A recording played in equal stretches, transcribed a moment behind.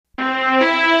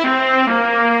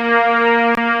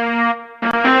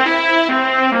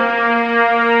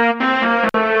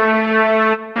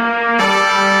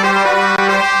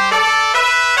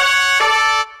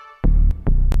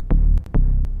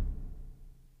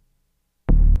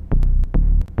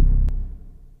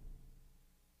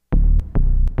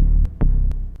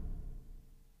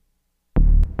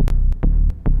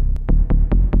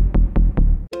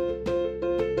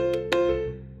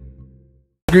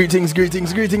Greetings,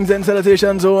 greetings, greetings and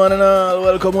salutations, one and all.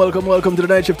 Welcome, welcome, welcome to the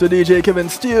night shift to DJ Kevin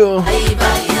Stew.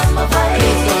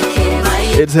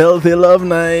 It's Healthy Love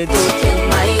Night.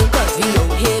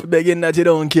 Begging that you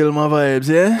don't kill my vibes,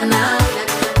 yeah?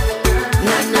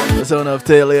 The sound of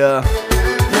Talia.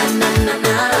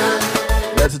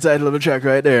 That's the title of the track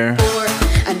right there.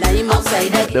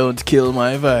 Don't kill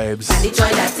my vibes.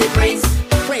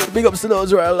 Big ups to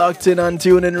those who are locked in on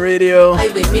TuneIn Radio.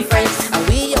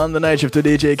 On the night shift to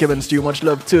DJ Kevin Stew, much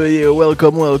love to you.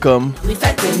 Welcome, welcome. Big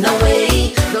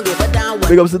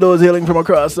ups to those hailing from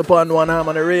across the pond, One Ham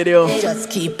on the radio.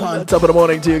 Top of the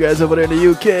morning to you guys over there in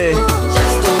the UK.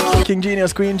 King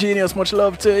Genius, Queen Genius, much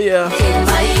love to you.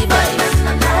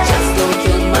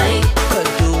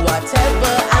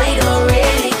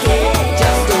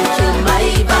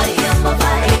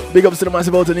 Big ups to the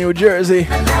massive out of New Jersey,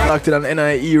 locked in on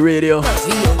NIE Radio.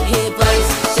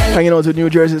 Hanging out with New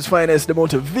Jersey's finest, the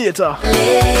motivator.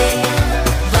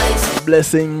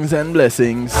 Blessings and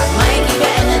blessings.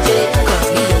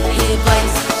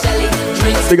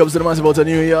 Big ups to the massive out of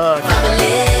New York.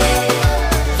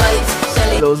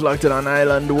 Those locked in on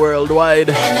Island worldwide,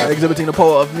 exhibiting the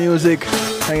power of music.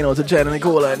 Hanging out with China,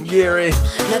 Nicola and Gary.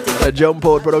 The Jump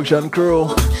Out production crew.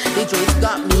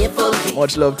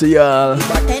 Much love to y'all.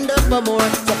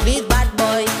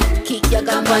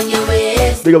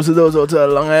 Big ups to those out of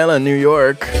Long Island, New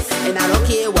York.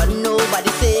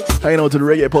 Hanging out to the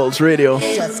Reggae Pulse Radio.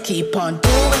 Just keep on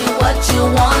doing what you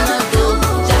wanna do.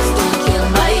 Just don't kill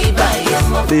my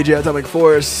vibe. DJ Atomic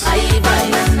Force.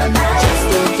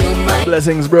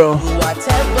 Blessings, bro.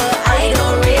 Whatever, I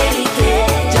don't really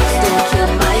care. Just don't kill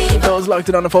my vibe. Those locked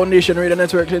in on the Foundation Radio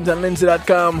Network,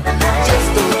 ClintonLindsay.com.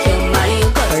 Just don't kill my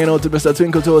vibe. Hanging out to Mr.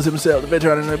 Twinkle Toes himself, the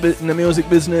veteran in the music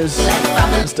business,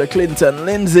 Mr. Clinton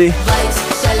Lindsay.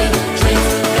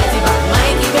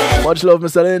 Much love,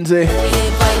 Mr. Lindsay.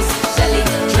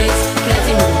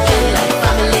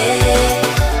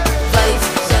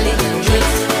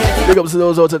 Big ups to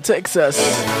those out of Texas.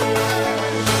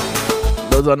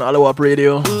 Those on Alawap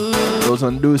Radio. Those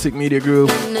on Dusik Media Group.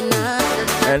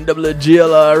 And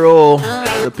WGLRO,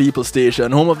 the People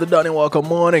Station, home of the Donnie Walker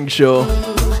Morning Show.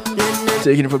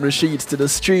 Taking it from the sheets to the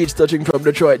streets, touching from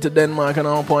Detroit to Denmark and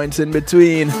all points in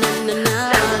between.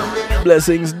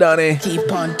 Blessings, Donnie.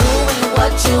 Keep on doing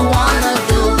what you wanna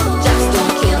do. Just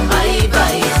don't kill my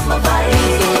vibe. Don't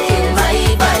kill my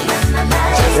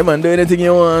vibe. Yeah, man, do anything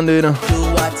you want, you know. Do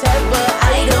whatever,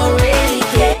 I don't really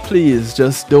care. Please,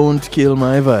 just don't kill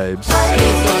my vibes. Don't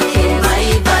kill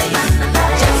my vibe.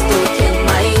 Just don't kill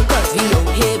my vibe. We don't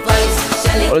hear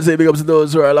vibes. I want to say big ups to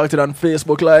those who are locked in on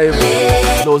Facebook Live,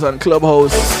 those on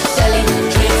Clubhouse,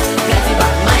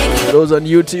 those on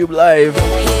YouTube Live.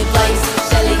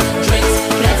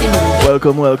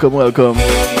 Welcome, welcome, welcome.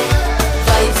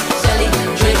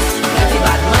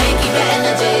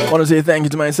 I want to say thank you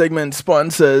to my segment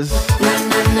sponsors,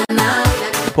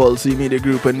 Pulse Media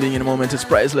Group and Ding in a moment. It's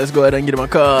priceless. Go ahead and give them a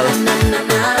call.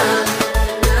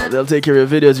 They'll take care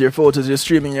of your videos, your photos, your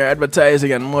streaming, your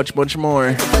advertising, and much, much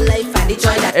more.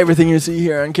 Everything you see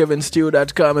here on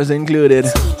kevinstew.com is included.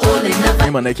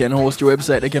 Anyone that can host your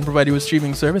website, they can provide you with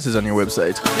streaming services on your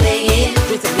website.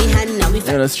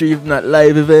 You know, stream that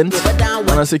live event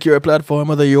on a secure platform,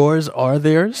 whether yours or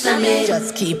theirs.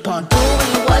 Just keep on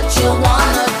doing what you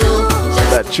wanna do.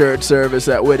 That church service,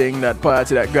 that wedding, that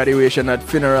party, that graduation, that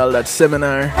funeral, that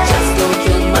seminar. Just don't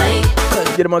kill my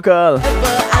Give them a call.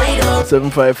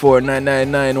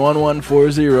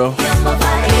 754-999-1140. 754-9999-1140.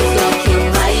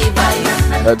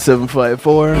 That's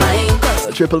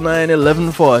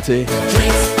 754-999-1140.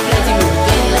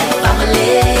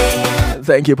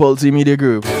 Thank you, Pulse Media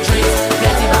Group.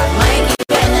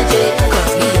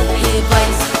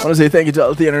 I want to say thank you to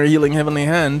Althea and her Healing Heavenly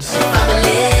Hands.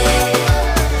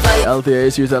 Althea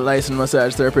is used as a licensed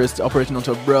massage therapist operating out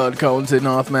of Broad County,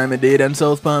 North Miami-Dade and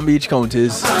South Palm Beach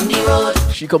counties.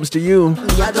 She comes to you,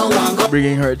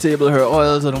 bringing her table, her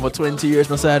oils, and over 20 years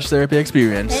massage therapy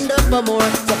experience.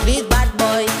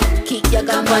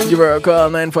 Give her a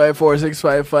call,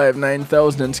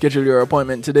 954-655-9000, and schedule your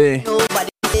appointment today.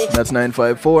 That's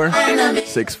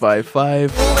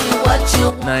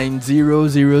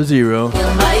 954-655-9000.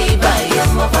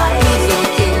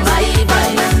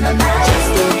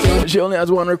 She only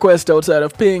has one request outside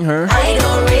of paying her,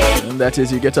 and that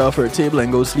is you get off her table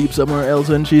and go sleep somewhere else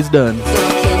when she's done.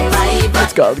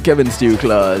 It's called the Kevin Stew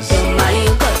Clause.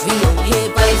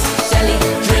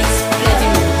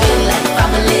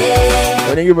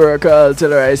 When you give her a call,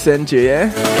 tell her I sent you,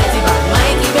 yeah?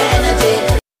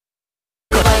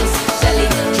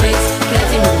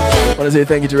 I want to say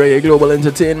thank you to Reggae Global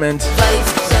Entertainment.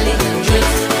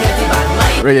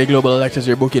 Reggae Global acts as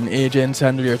your booking agents,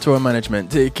 handle your tour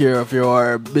management, take care of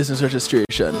your business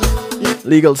registration,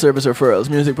 legal service referrals,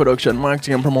 music production,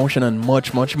 marketing and promotion, and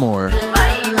much, much more.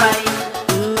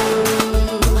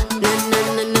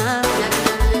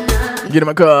 Give them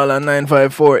a call on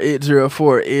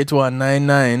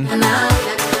 954-804-8199.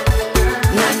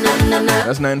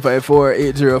 That's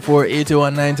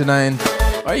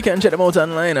 954-804-8199. Or you can check them out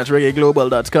online at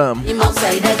reggaeglobal.com. I'm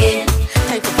outside again.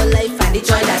 Thankful for life and the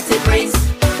joy that it brings.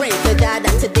 Pray to God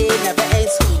that today never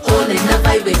ends. Holding the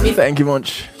vibe with me. Thank you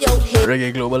much.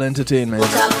 Reggae Global Entertainment.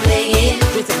 Stop playing.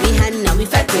 With any hand now we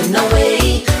fighting no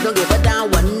way. Don't give a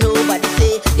damn what nobody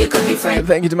say. You could be friends.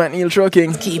 Thank you to McNeil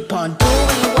Trucking. Keep on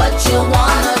doing what you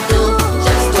wanna do.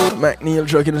 Just do. McNeil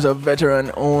Trucking is a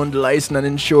veteran-owned, licensed and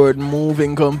insured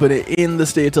moving company in the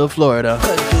state of Florida.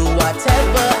 Could do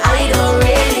whatever. I don't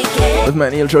really care. With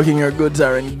McNeil Trucking, your goods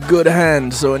are in good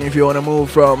hands. So if you want to move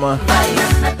from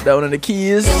down in the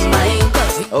Keys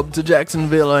up to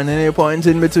Jacksonville or in any point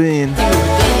in between,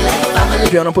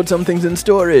 if you want to put some things in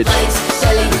storage,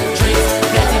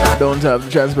 don't have the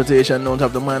transportation, don't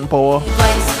have the manpower,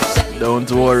 don't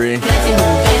worry.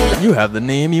 You have the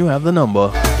name, you have the number.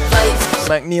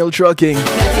 McNeil Trucking,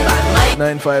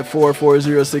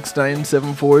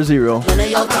 954-406-9740.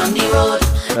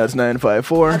 That's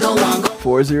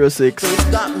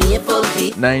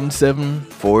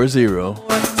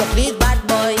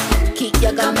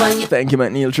 954-406-9740. Thank you,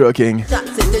 McNeil Trucking.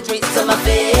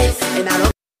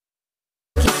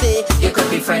 You could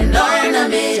be friend or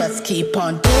enemy. Just keep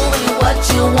on doing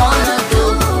what you wanna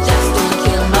do. Just don't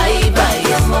kill my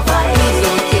vibe. My vibe.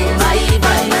 Don't kill my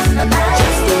vibe.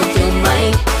 Just don't kill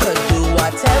my. Could do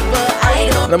whatever I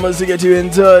don't. Numbers to get you in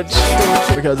touch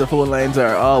because the phone lines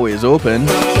are always open.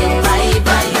 Don't kill my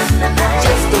vibe.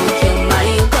 Just don't kill my.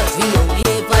 Cause we only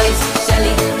vibes.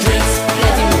 Shelly drinks.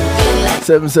 Plenty moving like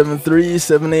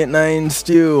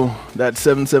 773-789-STEW. That's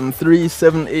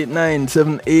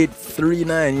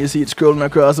 773-789-7839. You see it scrolling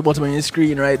across the bottom of your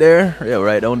screen right there? Yeah,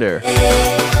 right down there.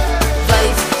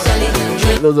 vibes. Shelly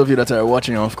drinks. Those of you that are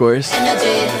watching, of course.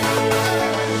 Energy.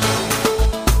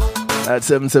 At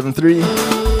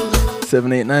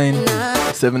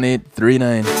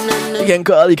 773-789-7839. You can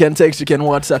call, you can text, you can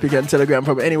WhatsApp, you can Telegram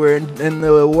from anywhere in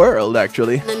the world,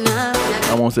 actually. I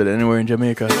almost said anywhere in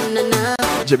Jamaica.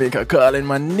 Jamaica calling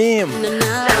my name.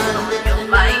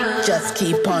 Just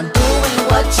keep on doing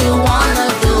what you wanna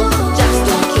do. Just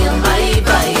don't kill my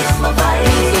vibe. My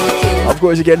vibe. Of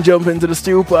course, you can jump into the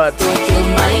stew pot. Don't kill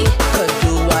my. Could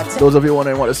do what. Those of you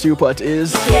wondering what a stew pot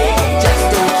is,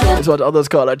 Just don't kill. it's what others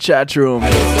call a chat room.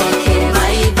 Don't kill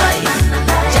my vibe.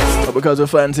 Just But because we're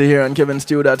fancy here on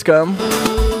kevinstew.com,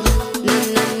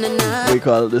 we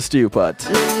call it the stew pot.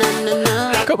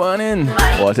 Come on in.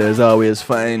 Water is always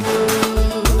fine.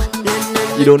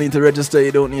 You don't need to register,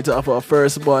 you don't need to offer a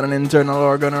firstborn, an internal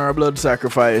organ, or a blood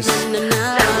sacrifice.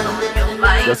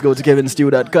 Just go to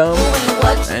kevinstew.com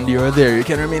and you're there. You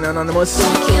can remain anonymous.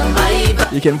 kill my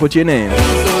vibe. You can put your name. Don't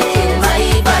kill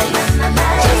my vibe.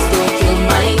 Just don't kill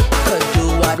my. Could do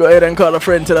what. Go ahead and call a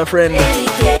friend, tell a friend.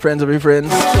 Friends of your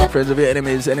friends, friends of your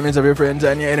enemies, enemies of your friends,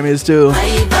 and your enemies too.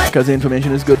 Because the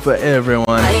information is good for everyone.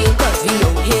 Cause we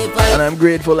only vibe. And I'm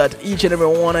grateful that each and every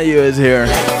one of you is here.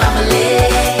 Family.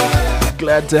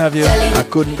 Glad to have you. I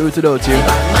couldn't do it without you.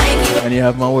 Mikey. And you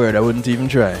have my word, I wouldn't even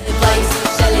try.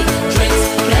 Vibes, Shelly drinks,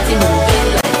 plenty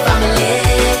moving like family.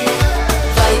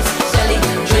 Vibes, Shelly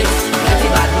drinks, plenty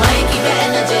bad mind, keep your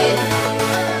energy.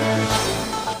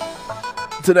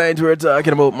 Tonight we're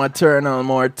talking about maternal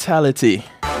mortality.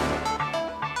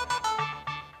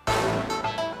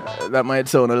 That might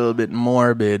sound a little bit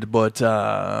morbid, but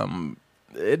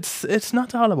it's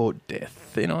not all about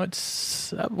death. You know,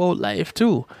 it's about life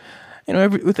too. You know,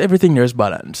 with everything there's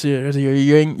balance. There's your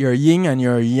yin and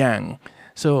your yang.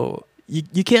 So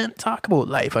you can't talk about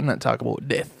life and not talk about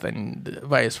death, and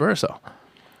vice versa.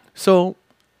 So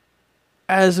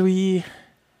as we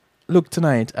look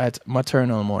tonight at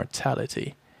maternal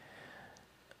mortality,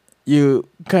 you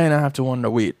kind of have to wonder,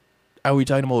 wait, are we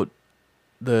talking about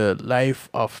the life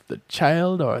of the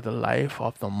child or the life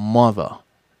of the mother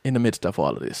in the midst of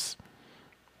all of this?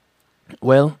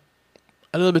 Well,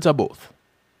 a little bit of both.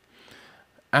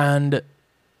 And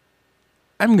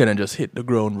I'm going to just hit the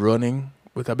ground running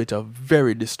with a bit of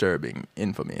very disturbing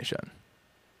information.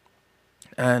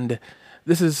 And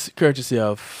this is courtesy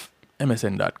of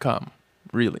MSN.com,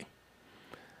 really.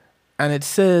 And it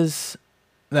says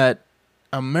that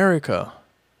America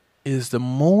is the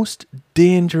most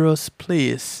dangerous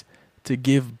place to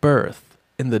give birth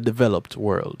in the developed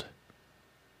world.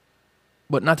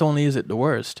 But not only is it the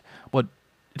worst, but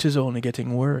it is only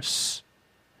getting worse.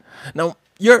 Now,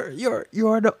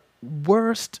 You're the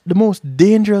worst, the most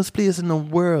dangerous place in the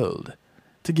world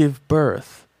to give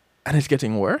birth, and it's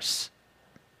getting worse.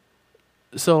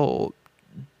 So,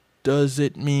 does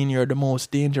it mean you're the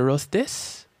most dangerous?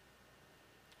 This?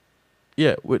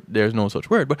 Yeah, there's no such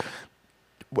word, but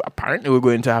apparently we're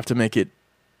going to have to make it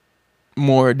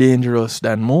more dangerous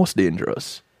than most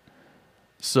dangerous.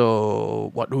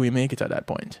 So, what do we make it at that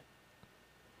point?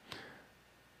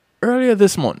 Earlier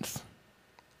this month,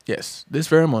 yes, this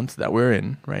very month that we're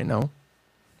in right now,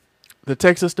 the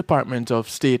Texas Department of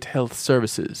State Health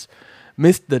Services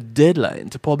missed the deadline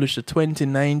to publish the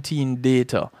 2019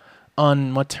 data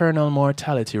on maternal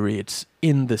mortality rates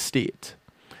in the state,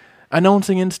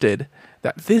 announcing instead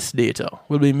that this data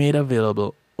will be made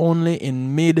available only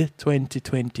in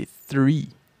mid-2023.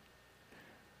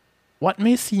 What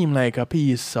may seem like a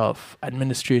piece of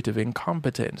administrative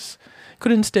incompetence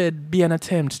could instead be an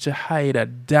attempt to hide a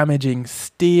damaging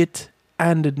state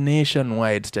and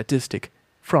nationwide statistic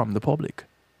from the public.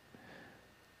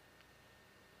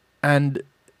 And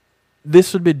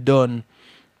this would be done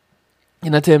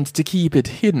in attempts to keep it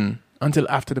hidden until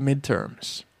after the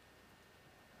midterms.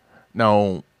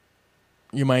 Now,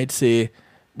 you might say,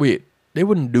 wait, they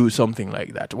wouldn't do something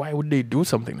like that. Why would they do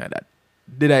something like that?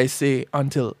 Did I say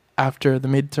until after the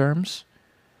midterms?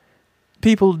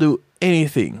 People do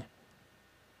anything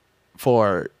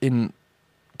in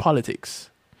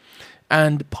politics.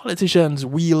 And politicians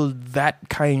wield that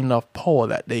kind of power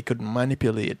that they could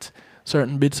manipulate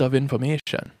certain bits of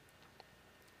information.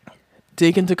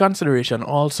 Take into consideration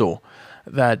also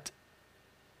that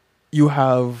you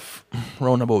have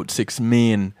around about 6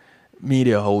 main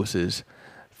media houses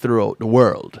throughout the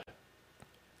world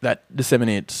that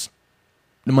disseminates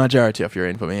the majority of your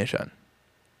information.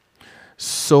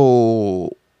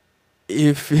 So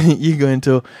if you're going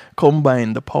to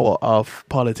combine the power of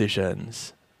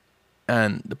politicians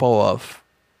and the power of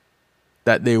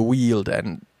that they wield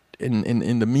and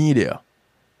in the media,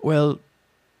 well,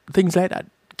 things like that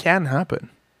can happen.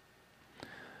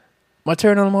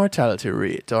 Maternal mortality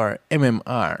rate, or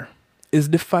MMR, is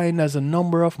defined as a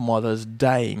number of mothers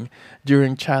dying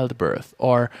during childbirth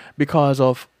or because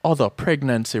of other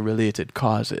pregnancy-related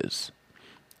causes,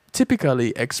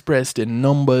 typically expressed in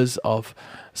numbers of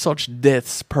such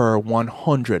deaths per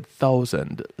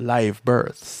 100,000 live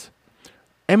births.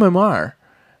 MMR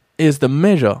is a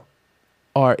measure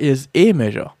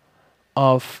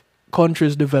of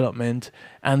country's development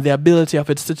and the ability of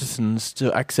its citizens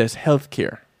to access health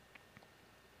care.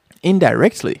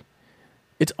 Indirectly,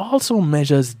 it also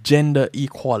measures gender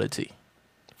equality.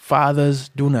 Fathers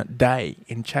do not die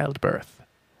in childbirth.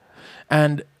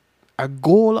 And a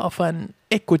goal of an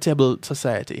equitable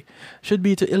society should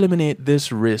be to eliminate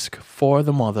this risk for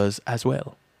the mothers as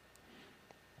well.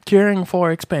 Caring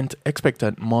for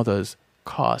expectant mothers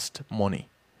cost money.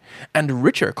 And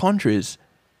richer countries,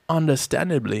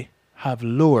 understandably, have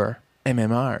lower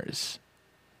MMRs.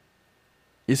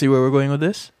 You see where we're going with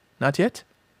this? Not yet?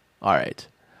 All right.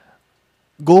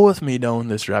 Go with me down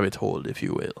this rabbit hole, if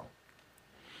you will.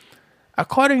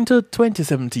 According to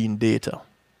 2017 data,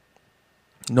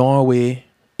 Norway,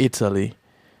 Italy,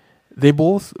 they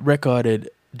both recorded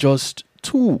just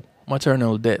 2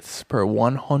 maternal deaths per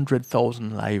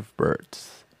 100,000 live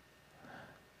births.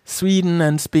 Sweden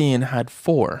and Spain had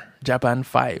 4, Japan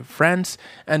 5, France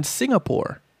and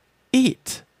Singapore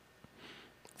 8.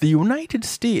 The United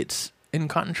States, in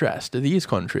contrast to these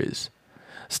countries,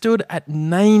 stood at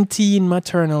 19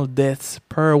 maternal deaths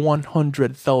per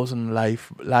 100,000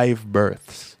 live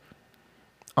births,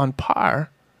 on par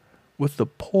with the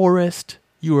poorest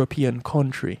European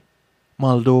country,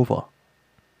 Moldova.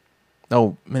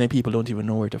 Now, many people don't even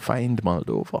know where to find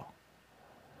Moldova.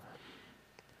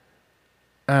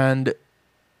 And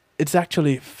it's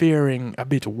actually faring a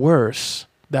bit worse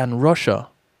than Russia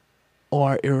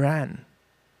or Iran.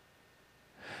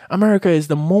 America is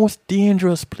the most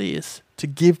dangerous place to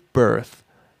give birth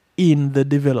in the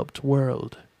developed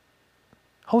world.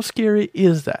 How scary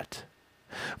is that?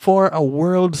 For a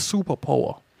world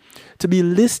superpower to be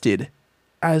listed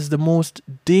as the most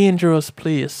dangerous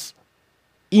place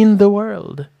in the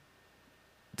world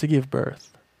to give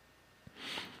birth.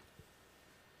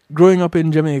 Growing up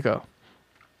in Jamaica,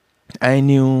 I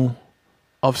knew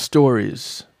of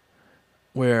stories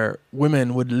where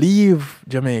women would leave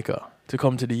Jamaica to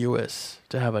come to the US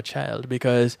to have a child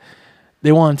because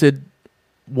they wanted,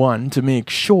 one, to make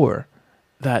sure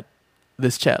that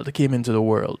this child came into the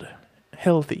world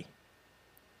healthy.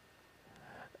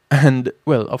 And,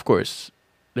 well, of course,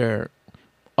 there are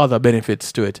other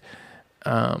benefits to it.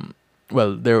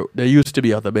 There used to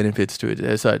be other benefits to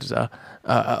it, such as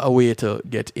a way to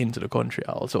get into the country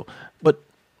also. But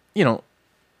you know,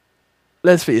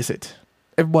 let's face it,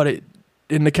 everybody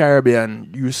in the Caribbean,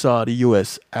 you saw the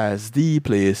US as the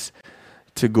place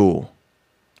to go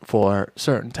for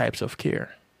certain types of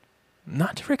care,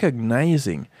 not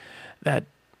recognizing that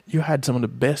you had some of the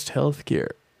best health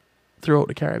care throughout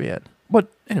the Caribbean.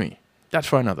 But anyway, that's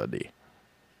for another day.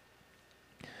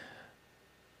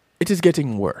 It is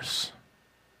getting worse.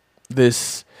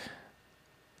 This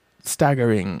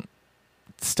staggering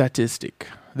statistic,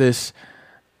 this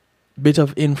bit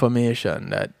of information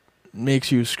that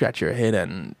makes you scratch your head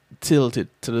and tilt it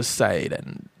to the side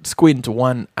and squint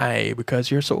one eye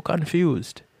because you're so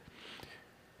confused.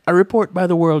 A report by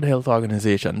the World Health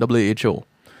Organization, WHO,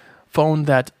 found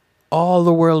that all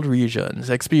the world regions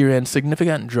experienced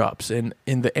significant drops in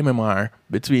the MMR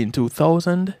between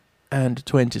 2000 and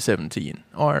 2017.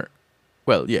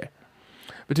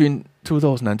 Between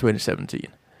 2000 and 2017.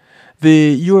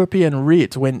 The European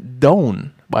rate went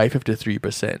down by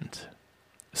 53%.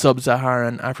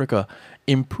 Sub-Saharan Africa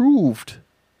improved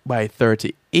by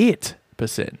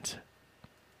 38%.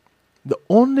 The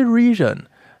only region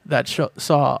that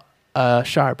saw a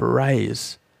sharp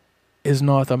rise is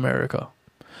North America,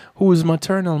 whose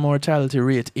maternal mortality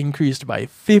rate increased by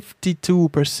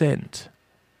 52%.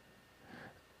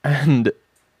 And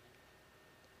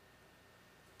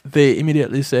they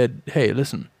immediately said, hey,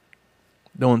 listen,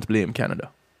 don't blame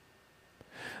Canada.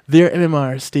 Their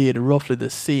MMR stayed roughly the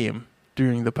same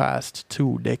during the past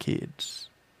 2 decades.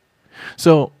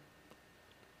 So,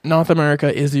 North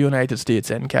America is the United States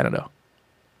and Canada.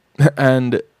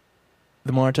 And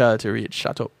the mortality rate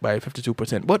shot up by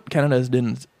 52%. But Canada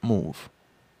didn't move.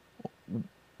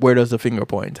 Where does the finger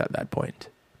point at that point?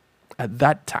 At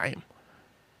that time,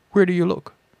 where do you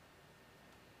look?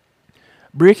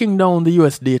 Breaking down the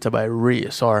US data by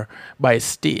race or by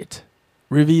state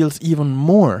reveals even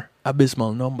more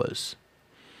abysmal numbers.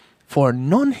 For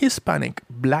non-Hispanic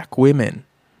black women,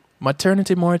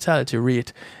 maternity mortality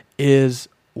rate is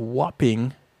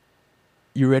whopping.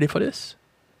 You ready for this?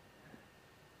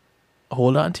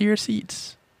 Hold on to your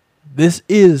seats. This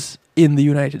is in the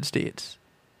United States.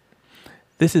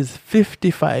 This is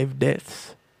 55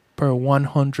 deaths per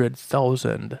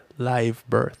 100,000 live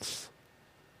births.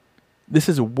 This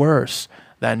is worse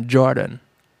than Jordan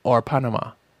or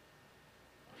Panama.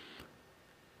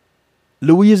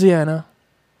 Louisiana,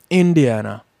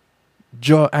 Indiana,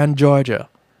 and Georgia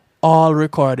all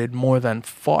recorded more than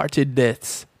 40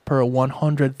 deaths per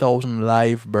 100,000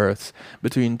 live births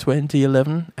between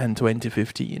 2011 and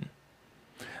 2015.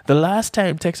 The last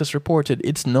time Texas reported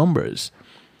its numbers,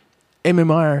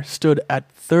 MMR stood at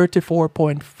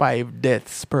 34.5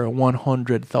 deaths per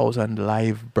 100,000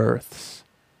 live births.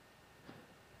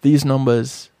 These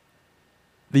numbers,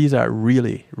 these are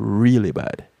really, really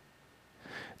bad.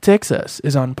 Texas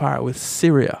is on par with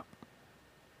Syria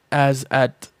as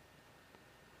at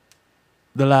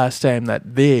the last time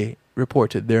that they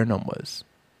reported their numbers.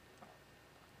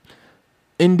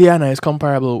 Indiana is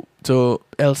comparable to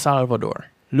El Salvador.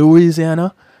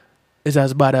 Louisiana is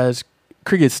as bad as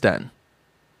Kyrgyzstan.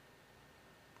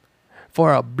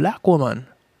 For a black woman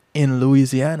in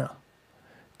Louisiana,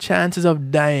 chances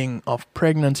of dying of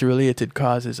pregnancy-related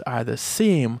causes are the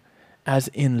same as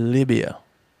in Libya.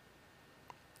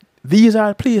 These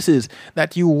are places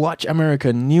that you watch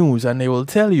American news and they will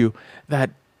tell you that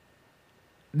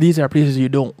these are places you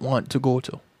don't want to go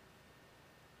to.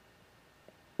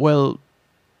 Well,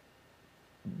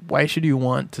 why should you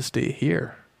want to stay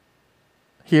here?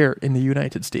 Here in the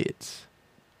United States.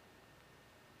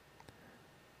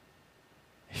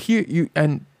 Here you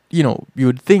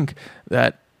would think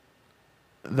that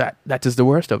is the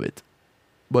worst of it.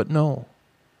 But no.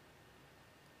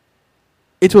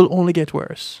 It will only get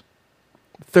worse.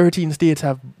 13 states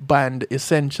have banned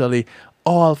essentially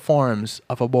all forms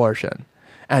of abortion,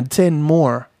 and 10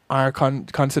 more are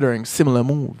considering similar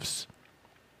moves.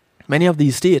 Many of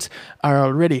these states are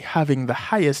already having the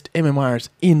highest MMRs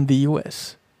in the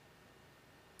US,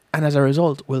 and as a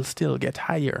result will still get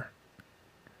higher.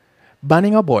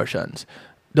 Banning abortions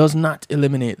does not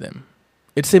eliminate them.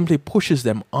 It simply pushes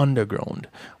them underground,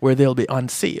 where they'll be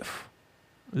unsafe,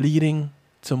 leading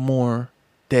to more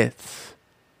deaths.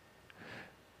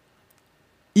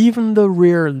 Even the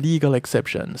rare legal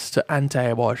exceptions to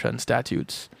anti-abortion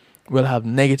statutes will have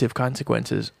negative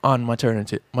consequences on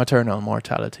maternal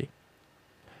mortality.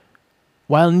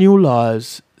 While new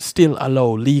laws still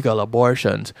allow legal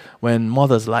abortions when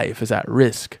mother's life is at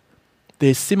risk,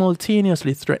 they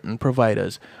simultaneously threaten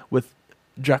providers with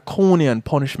draconian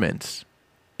punishments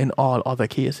in all other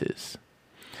cases.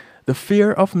 The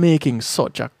fear of making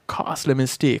such a costly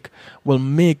mistake will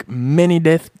make many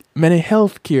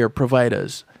healthcare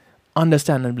providers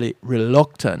understandably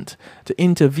reluctant to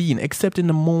intervene except in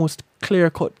the most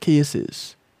clear-cut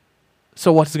cases.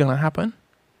 So what's going to happen?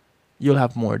 You'll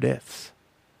have more deaths.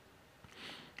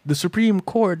 The Supreme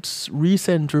Court's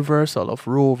recent reversal of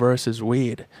Roe versus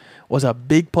Wade was a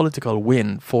big political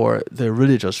win for the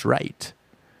religious right,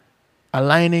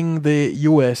 aligning the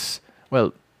U.S.,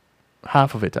 well,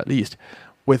 half of it at least,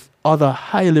 with other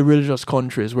highly religious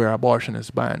countries where abortion is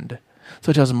banned,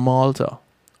 such as Malta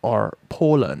or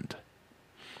Poland.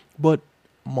 But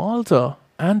Malta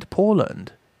and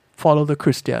Poland follow the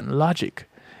Christian logic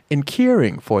in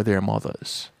caring for their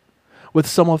mothers, with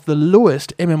some of the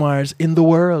lowest MMRs in the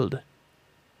world.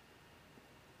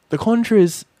 The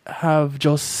countries have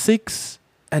just 6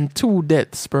 and 2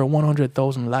 deaths per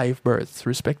 100,000 live births,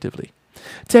 respectively.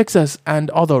 Texas and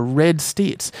other red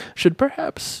states should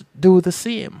perhaps do the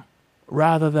same,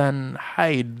 rather than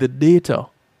hide the data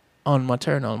on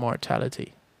maternal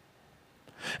mortality.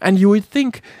 And you would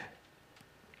think,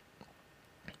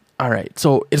 all right,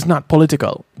 so it's not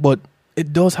political, but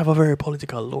it does have a very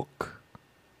political look.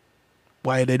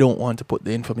 Why they don't want to put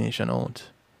the information out.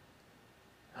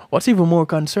 What's even more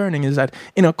concerning is that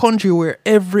in a country where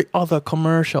every other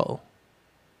commercial,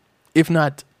 if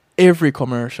not every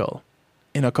commercial,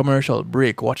 in a commercial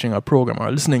break, watching a program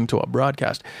or listening to a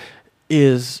broadcast,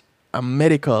 is a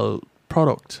medical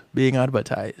product being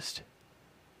advertised.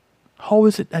 How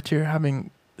is it that you're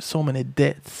having so many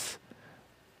deaths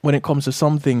when it comes to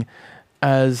something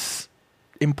as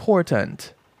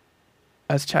important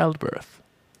as childbirth?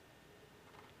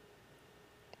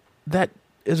 That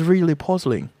is really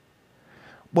puzzling.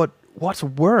 But what's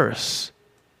worse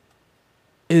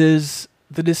is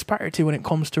the disparity when it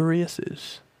comes to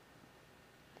races.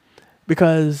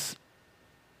 Because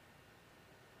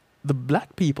the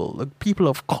black people, the people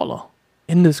of color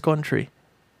in this country,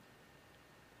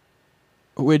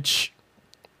 which,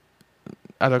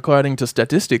 according to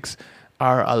statistics,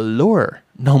 are a lower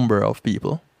number of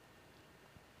people,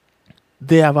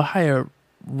 they have a higher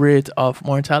rate of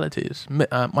mortalities,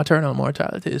 maternal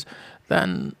mortalities,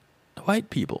 than white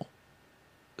people.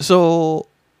 So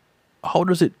how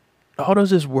does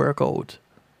this work out?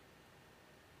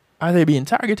 Are they being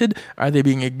targeted? Are they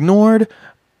being ignored?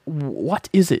 What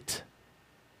is it?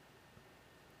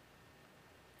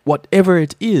 Whatever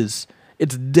it is,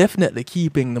 it's definitely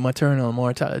keeping the maternal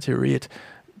mortality rate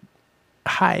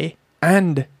high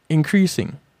and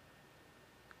increasing.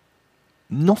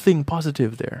 Nothing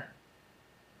positive there.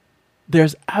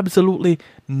 There's absolutely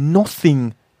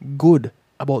nothing good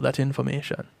about that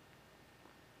information.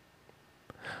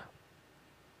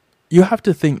 You have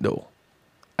to think, though,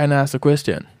 and ask the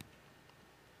question,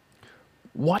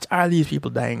 what are these people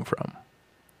dying from?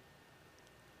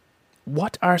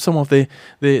 What are some of the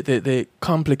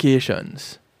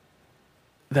complications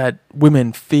that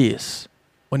women face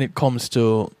when it comes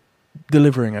to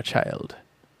delivering a child?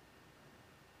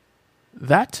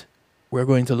 That we're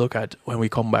going to look at when we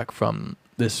come back from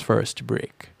this first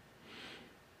break.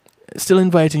 Still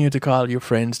inviting you to call your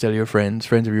friends, tell your friends,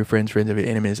 friends of your friends, friends of your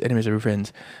enemies, enemies of your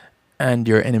friends, and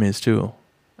your enemies too.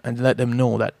 And let them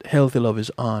know that Healthy Love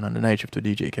is on the night shift with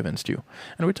DJ Kevin Stew.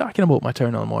 And we're talking about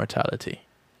maternal mortality.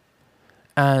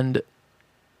 And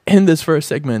in this first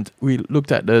segment, we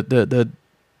looked at the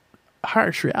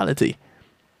harsh reality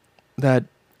that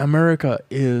America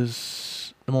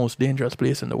is the most dangerous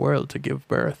place in the world to give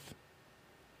birth.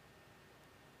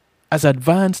 As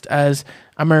advanced as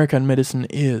American medicine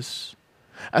is,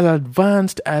 as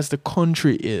advanced as the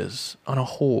country is on a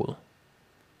whole,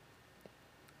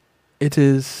 it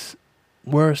is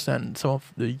worse than some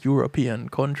of the European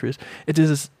countries. It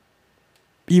is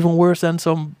even worse than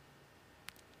some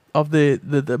of the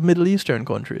Middle Eastern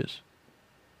countries.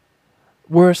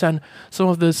 Worse than some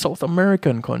of the South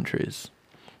American countries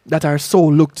that are so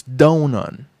looked down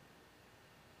on.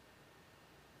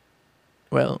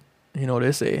 Well, you know,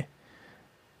 they say,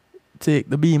 take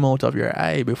the beam out of your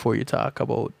eye before you talk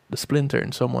about the splinter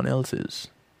in someone else's.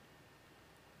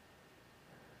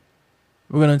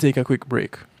 We're going to take a quick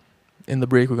break. In the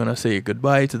break, we're going to say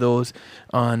goodbye to those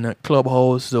on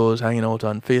Clubhouse, those hanging out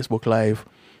on Facebook Live.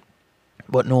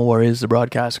 But no worries, the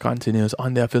broadcast continues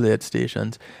on the affiliate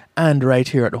stations and right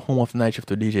here at the home of the night shift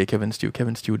with DJ Kevin Stew,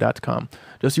 kevinstew.com.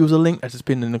 Just use a link that is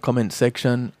pinned in the comment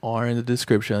section or in the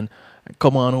description.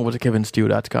 Come on over to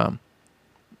kevinstew.com.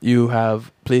 You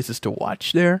have places to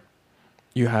watch there.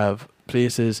 You have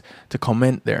places to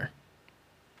comment there.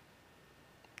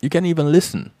 You can even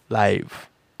listen live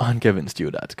on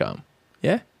kevinstew.com.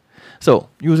 Yeah? So,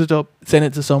 use it up, send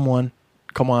it to someone,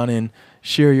 come on in,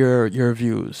 share your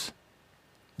views.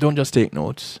 Don't just take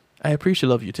notes. I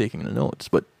appreciate you taking the notes,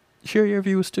 but share your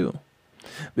views too.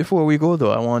 Before we go,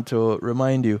 though, I want to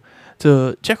remind you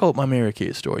to check out my Mary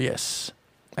Kay store. Yes,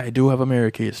 I do have a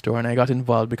Mary Kay store, and I got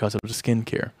involved because of the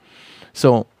skincare.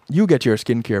 So you get your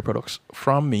skincare products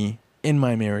from me in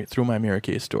my through my Mary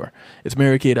Kay store. It's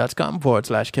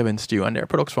marykay.com/Kevin Stew, and there are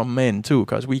products from men too,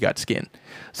 because we got skin.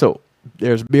 So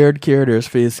there's beard care, there's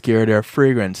face care, there are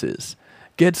fragrances.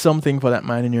 Get something for that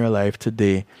man in your life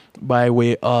today by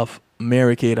way of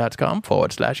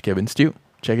marykay.com/Kevin Stew.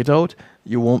 Check it out.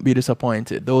 You won't be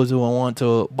disappointed. Those who want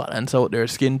to balance out their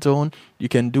skin tone, you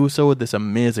can do so with this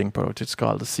amazing product. It's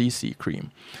called the CC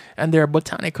cream. And there are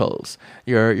botanicals,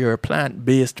 your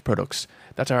plant-based products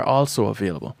that are also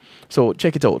available. So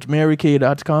check it out.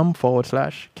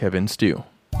 marykay.com/Kevin Stew.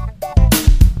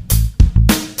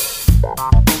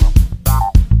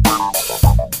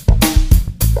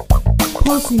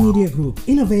 Pulse Media Group,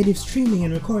 innovative streaming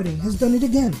and recording, has done it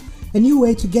again. A new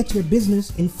way to get your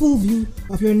business in full view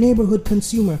of your neighborhood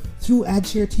consumer through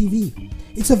AdShare TV.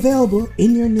 It's available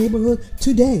in your neighborhood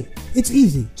today. It's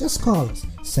easy. Just call us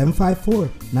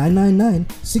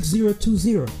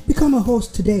 754-999-6020. Become a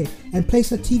host today and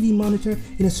place a TV monitor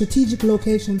in a strategic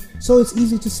location so it's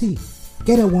easy to see.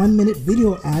 Get a 1-minute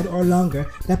video ad or longer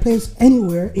that plays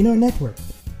anywhere in our network.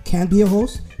 Can't be a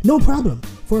host? No problem.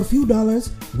 For a few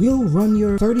dollars, we'll run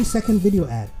your 30-second video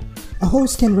ad. A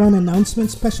host can run announcement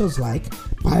specials like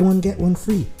buy one get one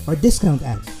free or discount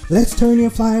ads. Let's turn your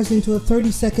flyers into a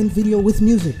 30-second video with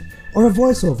music or a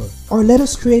voiceover, or let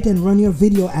us create and run your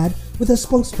video ad with a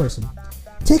spokesperson.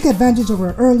 Take advantage of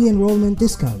our early enrollment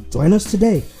discount. Join us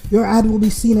today. Your ad will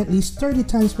be seen at least 30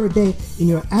 times per day in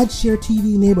your AdShare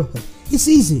TV neighborhood. It's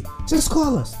easy. Just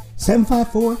call us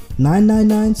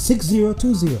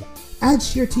 754-999-6020.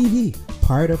 AdShare TV,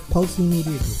 part of Pulse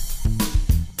Media Group.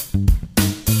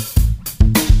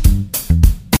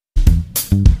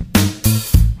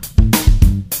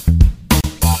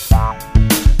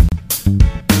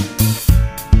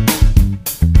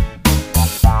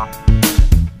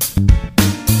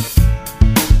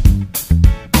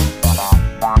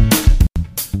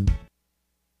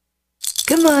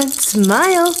 Come on,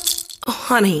 smile. Oh,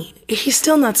 honey, he's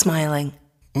still not smiling.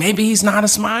 Maybe he's not a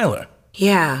smiler.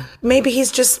 Yeah, maybe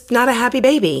he's just not a happy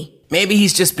baby. Maybe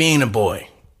he's just being a boy.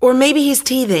 Or maybe he's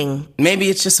teething. Maybe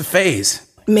it's just a phase.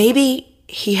 Maybe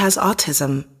he has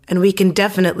autism, and we can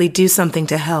definitely do something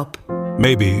to help.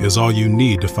 Maybe is all you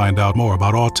need to find out more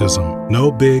about autism.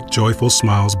 No big, joyful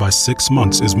smiles by 6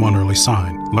 months is one early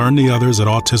sign. Learn the others at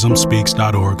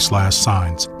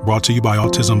autismspeaks.org/signs. Brought to you by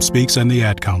Autism Speaks and the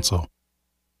Ad Council.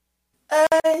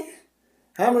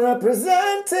 I'm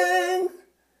representing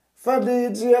for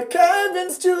DJ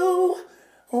Kevin Stew,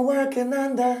 working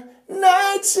on the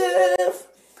night shift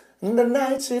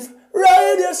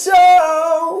radio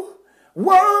show.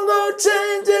 Won't go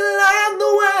changing like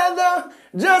the weather,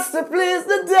 just to please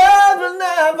the devil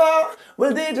never.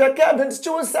 Will DJ Kevin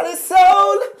Stew sell his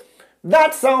soul?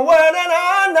 That's a word and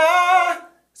honor.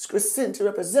 It's Christine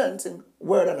representing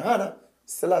word and honor.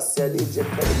 Celestia DJ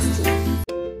Kevin Stew.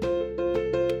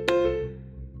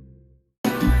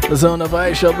 The son of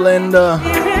Aisha Blender,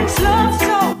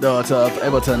 daughter of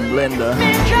Everton Blender.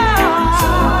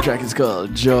 The track is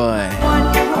called Joy.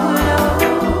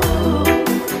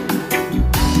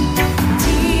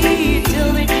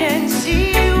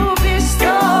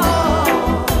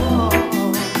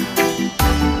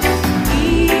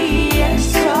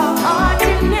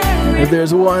 If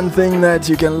there's one thing that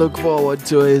you can look forward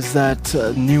to is that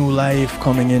new life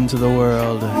coming into the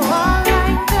world.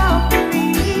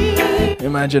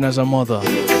 Imagine as a mother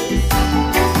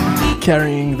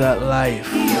carrying that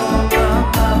life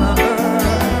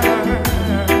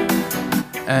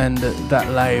and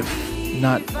that life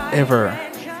not ever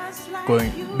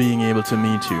being able to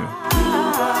meet you.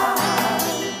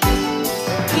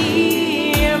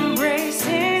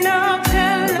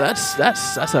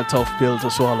 That's a tough pill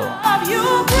to swallow.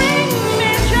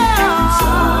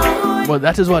 But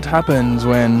that is what happens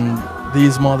when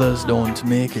these mothers don't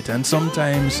make it. And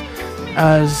sometimes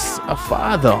as a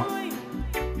father,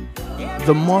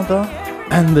 the mother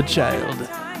and the child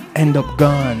end up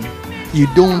gone. You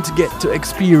don't get to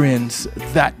experience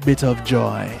that bit of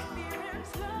joy.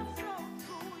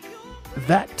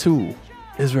 That too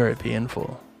is very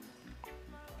painful.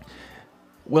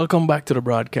 Welcome back to the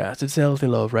broadcast. It's Healthy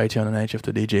Love right here on the night shift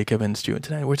to DJ Kevin Stew.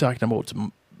 Tonight we're talking about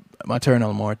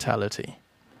maternal mortality.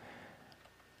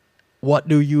 What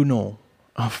do you know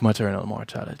of maternal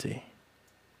mortality?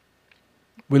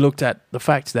 We looked at the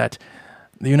fact that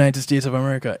the United States of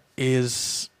America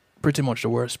is pretty much the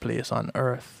worst place on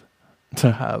earth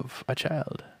to have a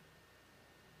child.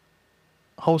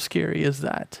 How scary is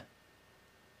that?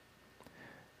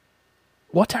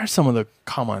 what are some of the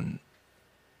common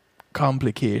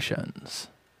complications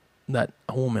that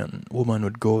a woman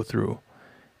would go through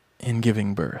in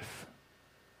giving birth?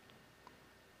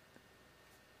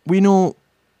 We know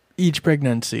each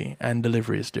pregnancy and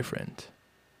delivery is different,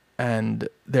 and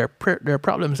there are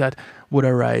problems that would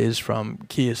arise from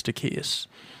case to case.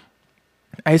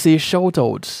 I say shout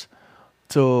outs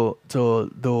to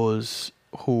those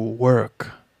who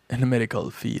work in the medical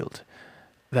field,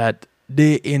 that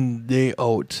day in, day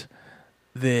out,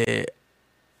 they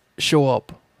show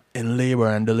up in labor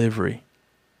and delivery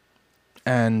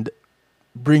and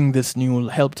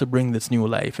help to bring this new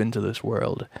life into this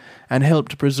world, and help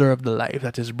to preserve the life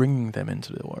that is bringing them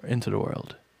into the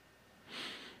world.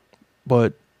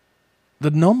 But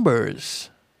the numbers,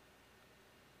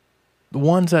 the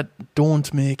ones that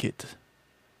don't make it,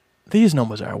 these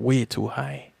numbers are way too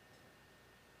high.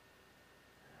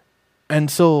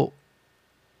 And so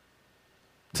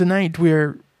tonight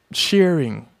we're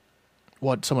sharing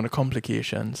what some of the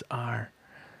complications are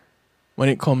when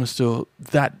it comes to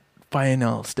that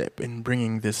final step in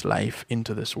bringing this life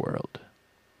into this world.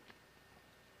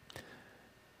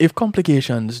 If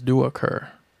complications do occur,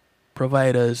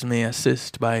 providers may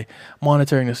assist by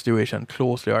monitoring the situation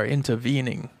closely or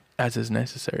intervening as is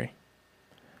necessary.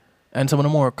 And some of the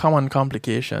more common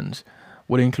complications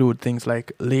would include things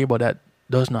like labor that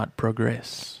does not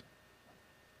progress.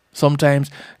 Sometimes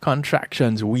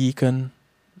contractions weaken,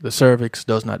 the cervix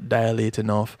does not dilate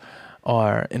enough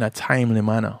or in a timely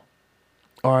manner,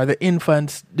 or the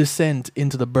infant's descent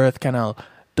into the birth canal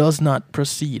does not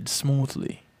proceed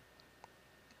smoothly.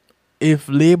 If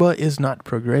labor is not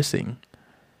progressing,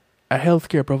 a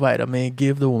healthcare provider may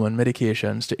give the woman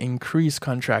medications to increase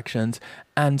contractions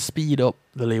and speed up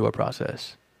the labor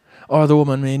process, or the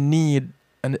woman may need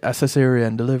a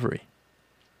cesarean delivery.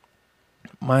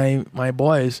 My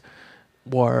boys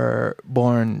were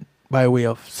born by way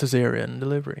of cesarean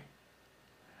delivery.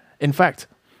 In fact,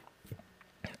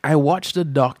 I watched the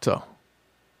doctor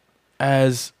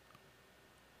as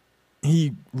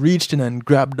he reached in and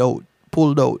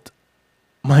pulled out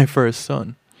my first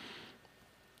son.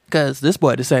 Because this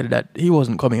boy decided that he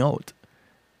wasn't coming out.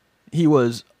 He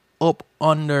was up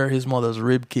under his mother's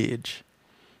rib cage.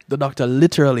 The doctor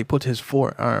literally put his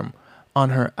forearm on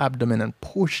her abdomen and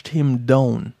pushed him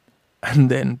down and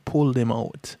then pulled him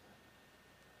out.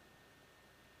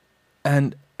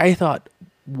 And I thought,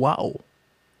 wow,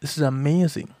 this is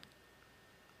amazing.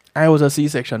 I was a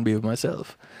C-section baby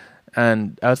myself,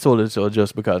 and I was told it so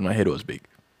just because my head was big.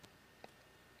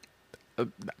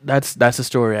 That's the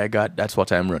story I got. That's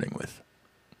what I'm running with.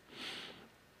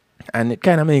 And it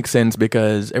kind of makes sense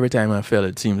because every time I fell,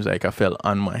 it seems like I fell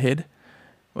on my head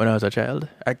when I was a child.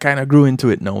 I kind of grew into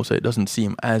it now, so it doesn't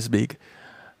seem as big.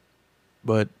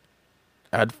 But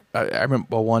I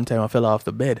remember one time I fell off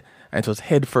the bed, and it was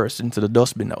head first into the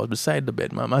dustbin that was beside the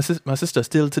bed. My sister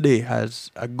still today has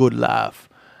a good laugh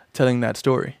telling that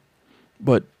story.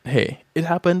 But hey, it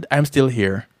happened. I'm still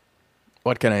here.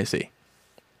 What can I say?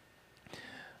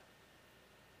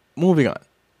 Moving on.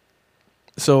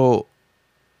 So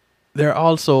there are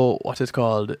also what is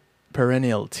called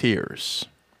perennial tears.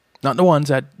 Not the ones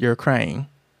that you're crying.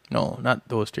 No, not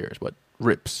those tears, but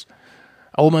rips.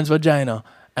 A woman's vagina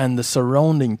and the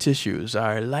surrounding tissues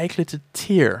are likely to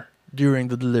tear during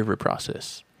the delivery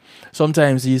process.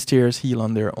 Sometimes these tears heal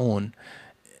on their own.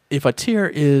 If a tear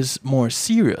is more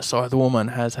serious, or the woman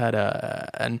has had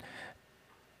an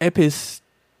episiotomy,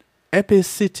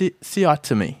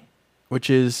 which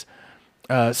is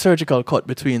a surgical cut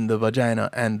between the vagina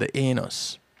and the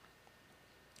anus,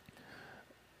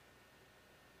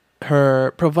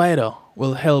 her provider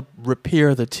will help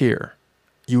repair the tear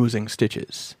using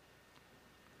stitches.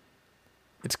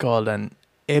 It's called an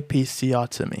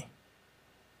episiotomy.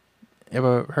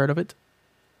 Ever heard of it?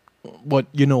 But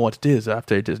you know what it is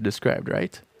after it is described,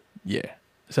 right? Yeah.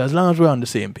 So as long as we're on the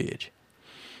same page.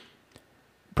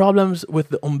 Problems with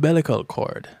the umbilical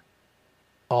cord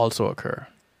also occur.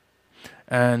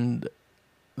 And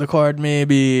the cord may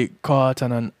be caught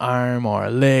on an arm or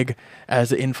a leg as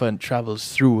the infant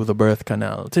travels through the birth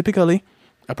canal. Typically,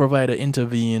 a provider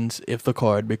intervenes if the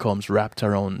cord becomes wrapped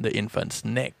around the infant's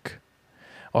neck,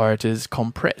 or it is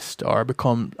compressed, or it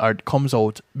comes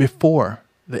out before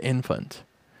the infant.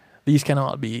 These can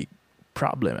all be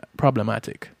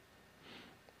problematic.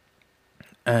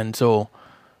 And so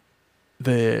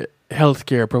the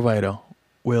healthcare provider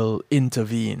will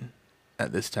intervene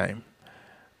at this time.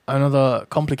 Another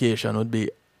complication would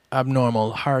be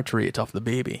abnormal heart rate of the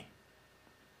baby.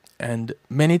 And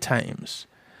many times,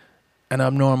 an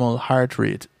abnormal heart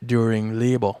rate during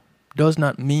labor does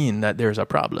not mean that there's a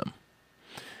problem.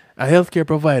 A healthcare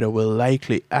provider will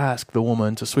likely ask the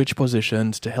woman to switch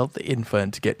positions to help the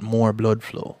infant get more blood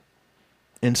flow.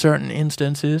 In certain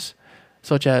instances,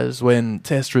 such as when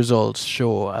test results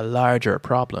show a larger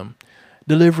problem,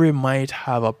 delivery might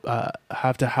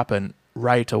have to happen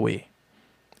right away.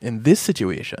 In this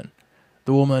situation,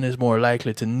 the woman is more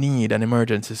likely to need an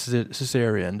emergency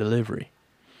cesarean delivery.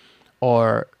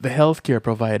 Or the healthcare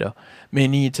provider may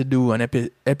need to do an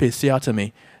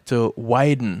episiotomy to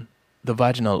widen the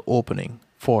vaginal opening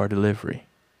for delivery.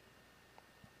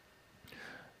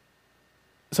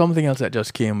 Something else that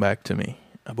just came back to me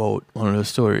about one of the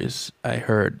stories I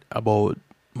heard about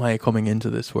my coming into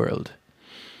this world.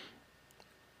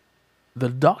 The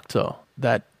doctor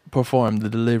that performed the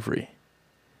delivery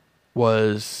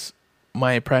was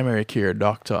my primary care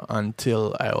doctor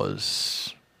until I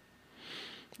was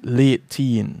late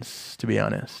teens, to be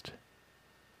honest.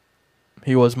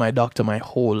 He was my doctor my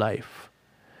whole life.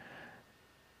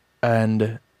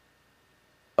 And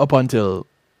up until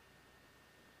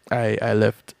I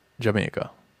left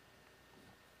Jamaica.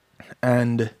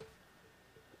 And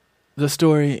the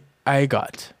story I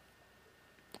got,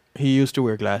 he used to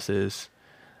wear glasses,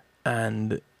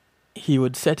 and he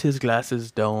would set his glasses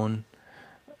down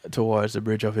towards the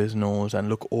bridge of his nose and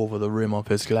look over the rim of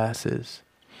his glasses.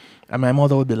 And my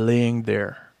mother would be laying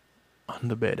there on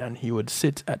the bed, and he would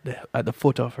sit at the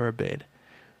foot of her bed,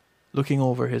 looking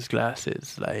over his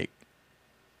glasses like,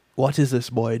 what is this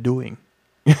boy doing?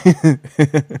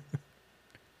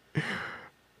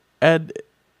 And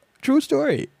true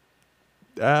story.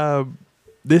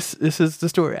 This is the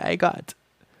story I got.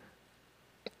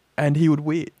 And he would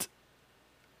wait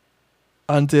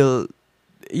until,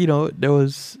 there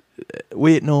was,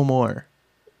 wait no more.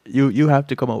 You have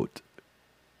to come out.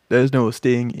 There's no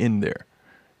staying in there.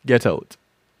 Get out.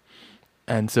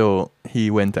 And so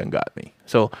he went and got me.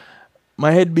 So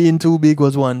my head being too big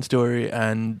was one story,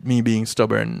 and me being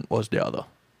stubborn was the other.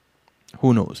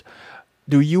 Who knows?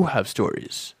 Do you have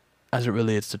stories as it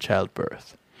relates to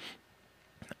childbirth?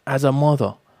 As a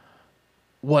mother,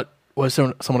 what were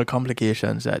some of the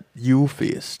complications that you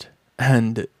faced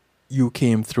and you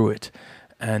came through it,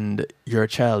 and your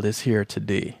child is here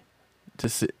today to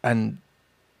see, and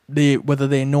whether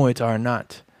they know it or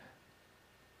not,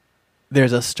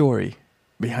 there's a story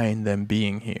behind them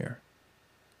being here.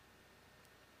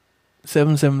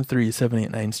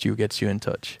 773-789-STEW gets you in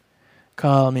touch.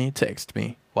 Call me, text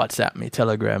me, WhatsApp me,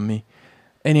 Telegram me.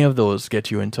 Any of those get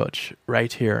you in touch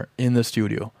right here in the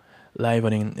studio, live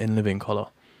and in living color.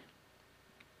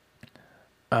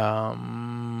 Got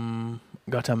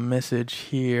a message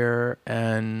here,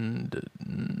 and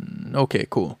okay,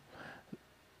 cool.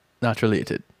 Not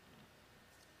related.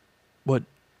 But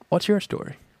what's your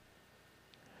story?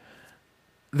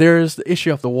 There's the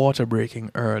issue of the water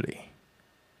breaking early.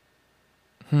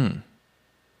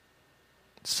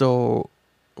 So,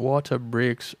 water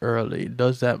breaks early.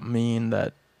 Does that mean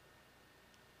that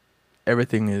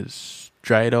everything is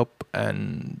dried up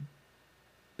and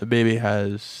the baby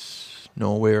has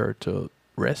nowhere to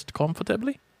rest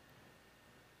comfortably?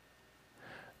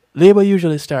 Labor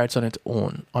usually starts on its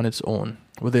own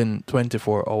within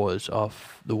 24 hours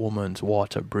of the woman's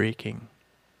water breaking.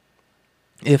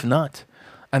 If not,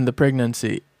 and the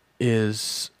pregnancy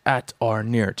is at or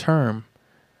near term,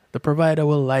 the provider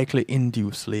will likely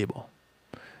induce labor.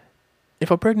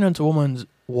 If a pregnant woman's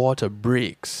water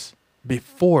breaks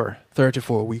before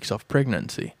 34 weeks of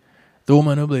pregnancy, the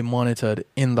woman will be monitored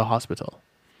in the hospital.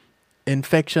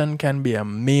 Infection can be a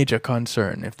major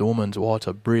concern if the woman's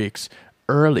water breaks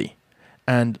early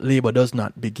and labor does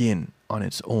not begin on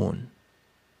its own.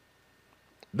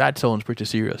 That sounds pretty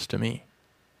serious to me.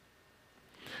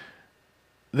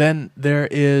 Then there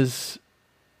is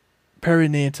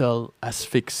perinatal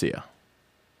asphyxia,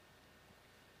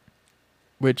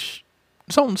 which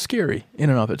sounds scary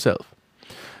in and of itself.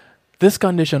 This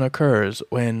condition occurs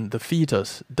when the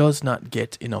fetus does not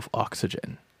get enough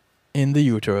oxygen in the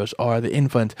uterus, or the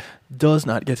infant does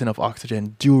not get enough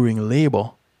oxygen during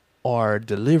labor or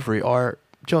delivery or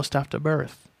just after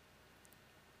birth.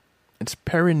 It's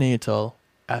perinatal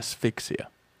asphyxia.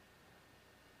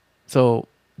 So,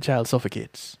 child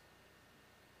suffocates.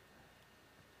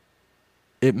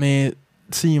 It may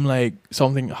seem like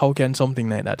how can something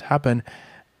like that happen?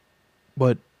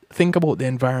 But think about the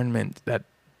environment that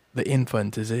the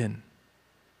infant is in,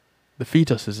 the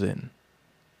fetus is in.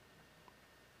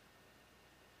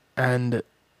 And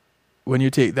when you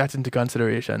take that into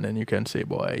consideration, then you can say,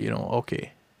 boy,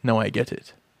 okay, now I get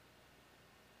it.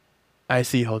 I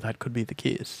see how that could be the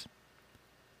case.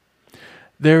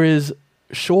 There is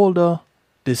shoulder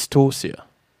dystocia.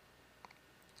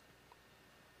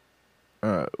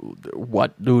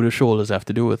 What do the shoulders have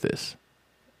to do with this?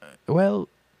 Well,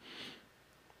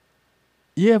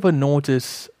 you ever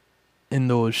notice in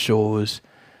those shows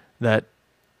that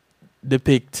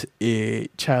depict a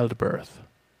childbirth,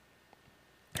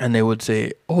 and they would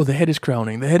say, "Oh, the head is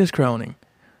crowning. The head is crowning.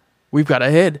 We've got a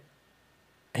head.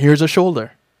 Here's a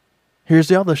shoulder. Here's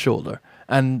the other shoulder,"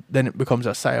 and then it becomes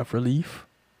a sigh of relief.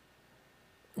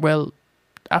 Well,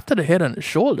 after the head and the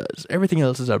shoulders, everything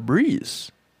else is a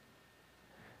breeze.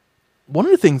 One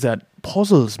of the things that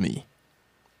puzzles me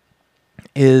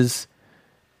is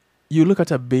you look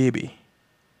at a baby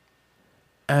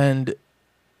and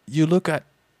you look at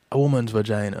a woman's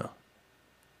vagina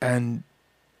and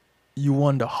you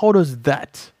wonder, how does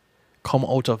that come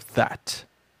out of that?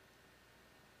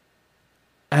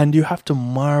 And you have to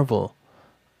marvel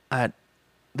at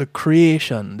the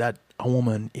creation that a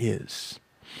woman is.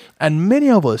 And many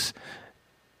of us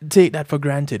take that for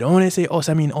granted. And when I say us,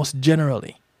 I mean us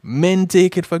generally. Men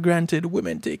take it for granted.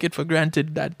 Women take it for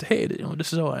granted that, hey,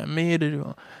 this is how I'm made.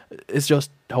 It's just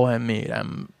how I'm made.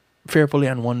 I'm fearfully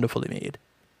and wonderfully made.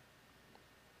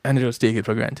 And they just take it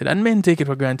for granted. And men take it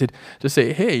for granted to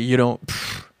say, hey,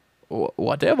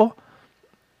 whatever.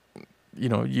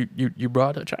 You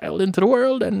brought a child into the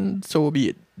world, and so be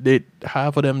it.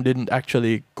 Half of them didn't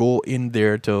actually go in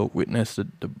there to witness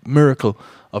the miracle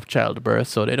of childbirth,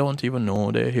 so they don't even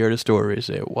know. They hear the stories,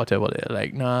 say whatever. They're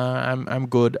like, nah, I'm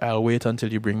good. I'll wait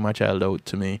until you bring my child out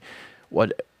to me.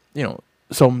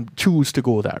 Some choose to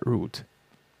go that route.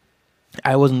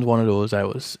 I wasn't one of those. I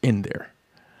was in there.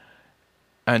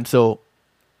 And so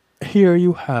here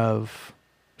you have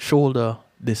shoulder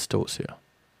dystocia.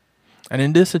 And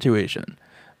in this situation,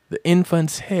 the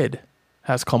infant's head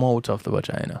has come out of the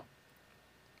vagina,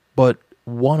 but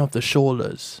one of the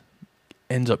shoulders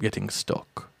ends up getting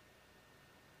stuck.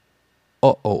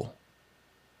 Uh-oh.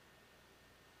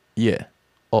 Yeah.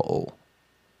 Uh-oh.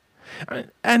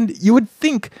 And you would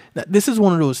think that this is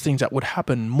one of those things that would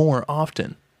happen more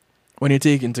often when you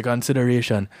take into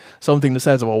consideration something the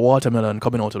size of a watermelon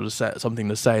coming out of something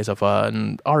the size of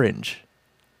an orange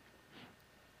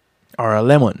or a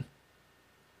lemon.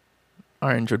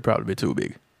 Orange would probably be too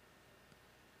big.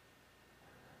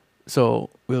 So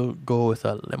we'll go with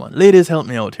a lemon. Ladies, help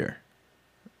me out here.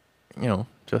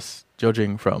 Just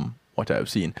judging from what I've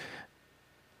seen.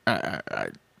 I'm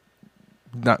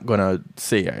not gonna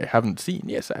say I haven't seen.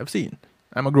 Yes, I have seen.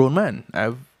 I'm a grown man.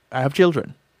 I have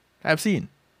children. I've seen.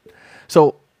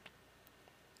 So,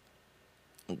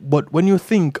 but when you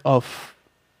think of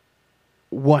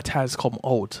what has come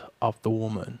out of the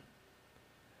woman,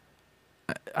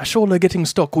 a shoulder getting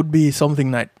stuck would be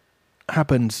something that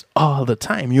happens all the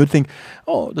time. You'd think,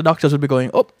 oh, the doctors would be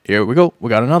going, oh, here we go. We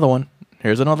got another one.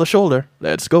 Here's another shoulder.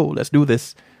 Let's go. Let's do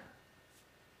this.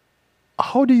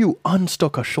 How do you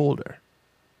unstuck a shoulder?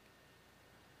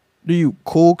 Do you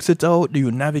coax it out? Do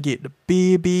you navigate the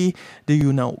baby? Do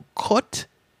you now cut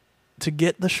to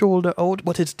get the shoulder out?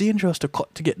 But it's dangerous to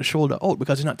cut to get the shoulder out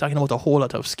because you're not talking about a whole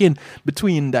lot of skin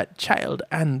between that child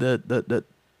and the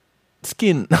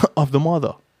skin of the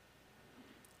mother.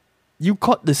 You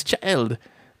cut this child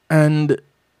and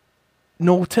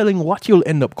no telling what you'll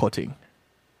end up cutting.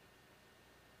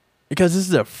 Because this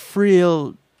is a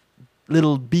frail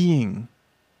little being.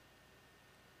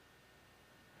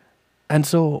 And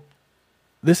so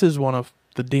this is one of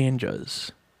the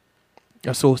dangers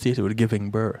associated with giving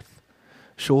birth.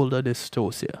 Shoulder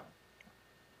dystocia.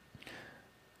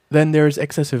 Then there's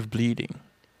excessive bleeding.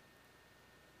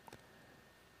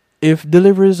 If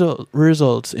delivery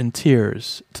results in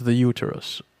tears to the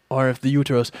uterus, or if the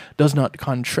uterus does not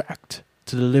contract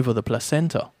to deliver the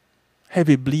placenta,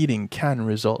 heavy bleeding can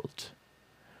result.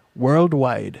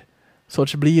 Worldwide,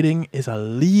 such bleeding is a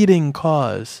leading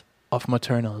cause of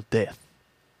maternal death.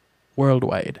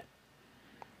 Worldwide.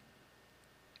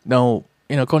 Now,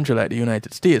 in a country like the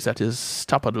United States, that is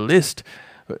top of the list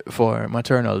for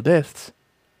maternal deaths,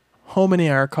 how many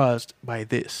are caused by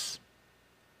this?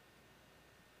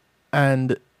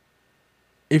 And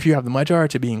if you have the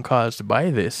majority being caused by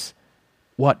this,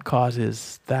 what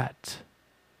causes that?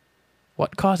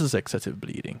 What causes excessive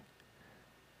bleeding?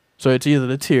 So it's either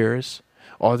the tears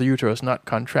or the uterus not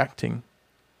contracting.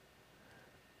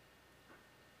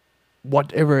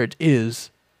 Whatever it is,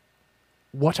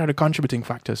 what are the contributing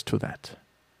factors to that?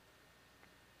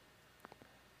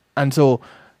 And so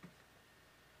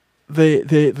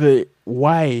the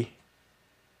why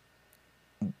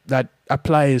that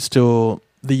applies to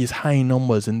these high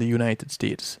numbers in the United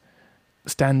States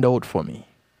stand out for me.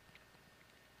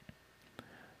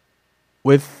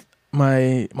 With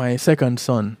my second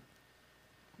son,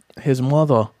 his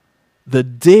mother, the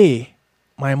day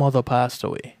my mother passed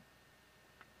away,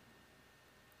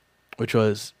 which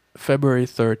was February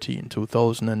 13,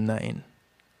 2009.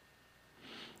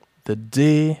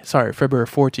 February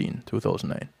 14,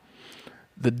 2009.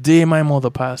 The day my mother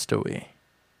passed away,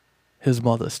 his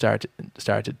mother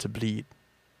started to bleed.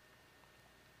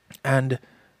 And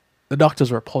the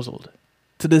doctors were puzzled.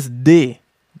 To this day,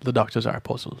 the doctors are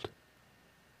puzzled.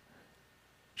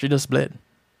 She just bled.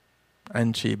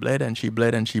 And she bled and she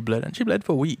bled and she bled and she bled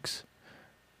for weeks.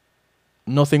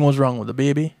 Nothing was wrong with the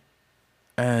baby.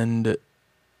 And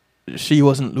she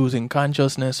wasn't losing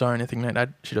consciousness or anything like that.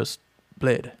 She just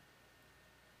bled.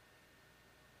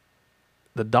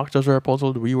 The doctors were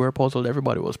puzzled. We were puzzled.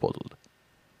 Everybody was puzzled.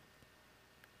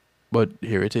 But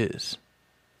here it is.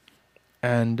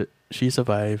 And she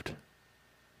survived.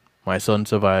 My son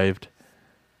survived.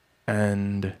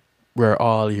 And we're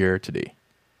all here today.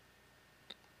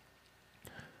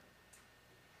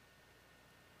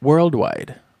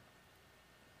 Worldwide,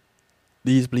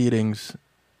 these bleedings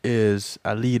is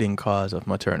a leading cause of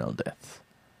maternal death.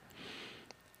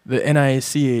 The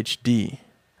NICHD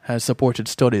has supported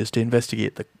studies to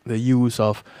investigate the use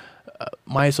of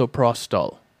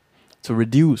misoprostol to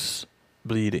reduce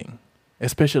bleeding,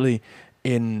 especially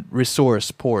in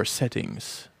resource-poor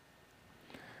settings.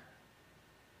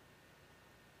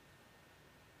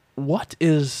 What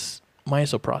is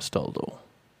misoprostol, though?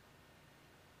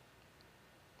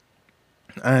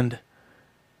 And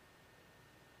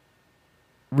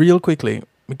real quickly,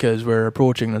 because we're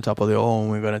approaching the top of the hour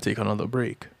and we're going to take another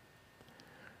break.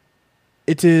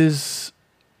 It is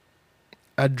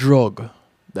a drug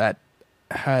that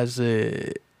has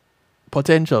a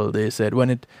potential, they said, when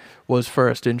it was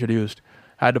first introduced,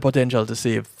 had the potential to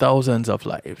save thousands of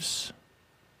lives.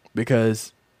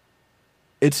 Because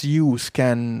its use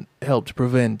can help to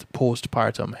prevent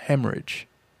postpartum hemorrhage.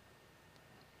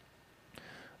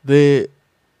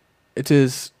 It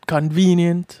is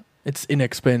convenient, it's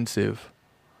inexpensive.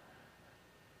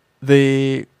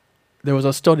 There was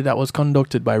a study that was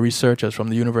conducted by researchers from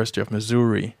the University of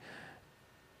Missouri,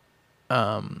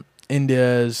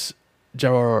 India's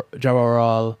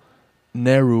Jawaharlal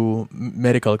Nehru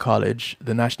Medical College,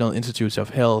 the National Institutes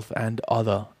of Health, and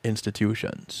other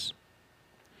institutions.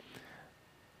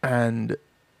 And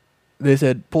they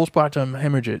said postpartum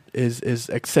hemorrhage is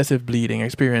excessive bleeding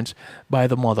experienced by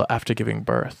the mother after giving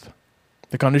birth.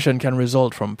 The condition can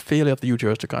result from failure of the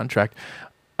uterus to contract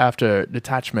after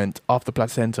detachment of the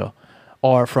placenta,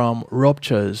 or from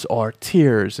ruptures or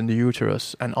tears in the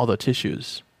uterus and other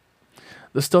tissues.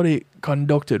 The study,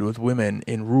 conducted with women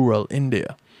in rural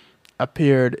India,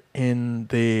 appeared in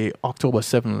the October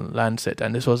 7 Lancet,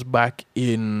 and this was back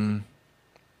in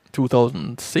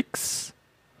 2006.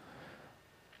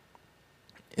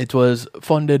 It was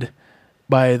funded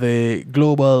by the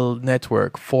Global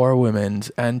Network for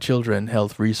Women's and Children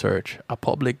Health Research, a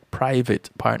public-private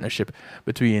partnership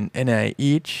between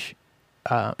NIH's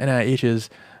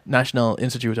National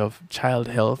Institute of Child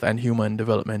Health and Human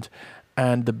Development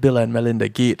and the Bill and Melinda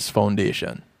Gates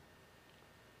Foundation.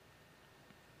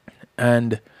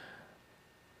 And,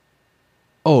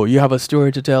 you have a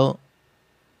story to tell?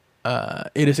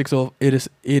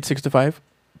 865?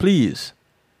 Please.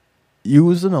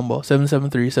 Use the number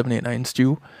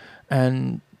 773-789-STEW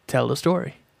and tell the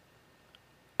story.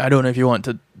 I don't know if you want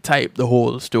to type the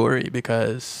whole story,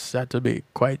 because that would be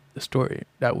quite the story.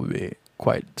 That would be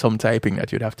quite some typing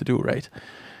that you'd have to do, right?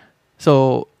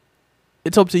 So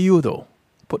it's up to you, though.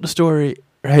 Put the story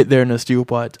right there in the stew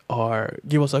pot, or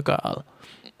give us a call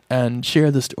and share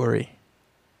the story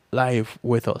live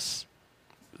with us.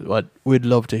 But we'd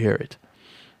love to hear it.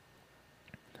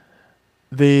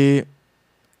 The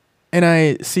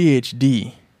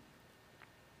NICHD,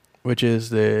 which is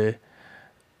the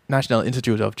National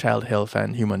Institute of Child Health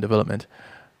and Human Development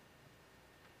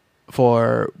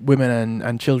for Women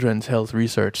and Children's Health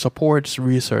Research, supports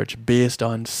research based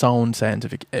on sound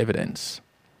scientific evidence.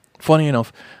 Funny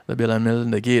enough, the Bill and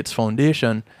Melinda Gates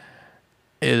Foundation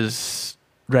is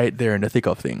right there in the thick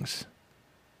of things.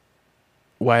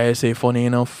 Why I say funny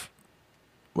enough?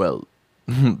 Well,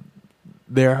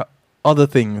 there are other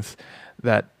things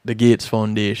that the Gates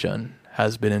Foundation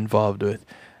has been involved with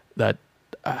that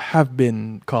have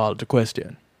been called to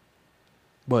question.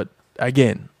 But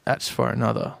again, that's for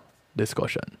another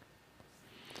discussion.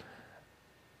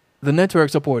 The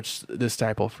network supports this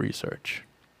type of research,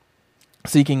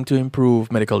 seeking to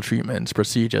improve medical treatments,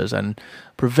 procedures, and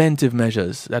preventive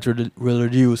measures that will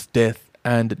reduce death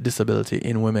and disability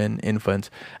in women, infants,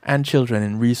 and children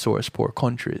in resource-poor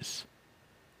countries.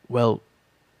 Well,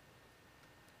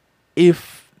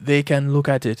 if they can look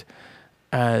at it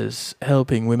as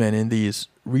helping women in these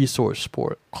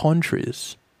resource-poor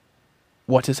countries,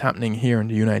 what is happening here in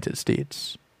the United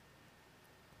States?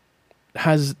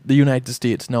 has the United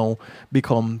States now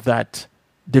become that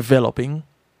developing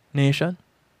nation?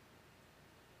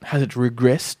 Has it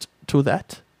regressed to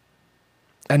that?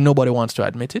 And nobody wants to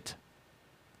admit it?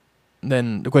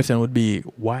 Then the question would be,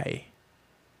 why?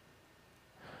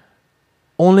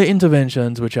 Only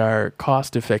interventions which are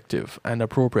cost-effective and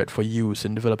appropriate for use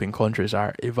in developing countries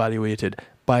are evaluated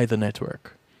by the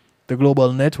network. The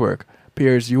global network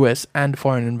pairs U.S. and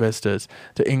foreign investors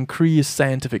to increase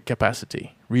scientific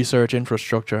capacity, research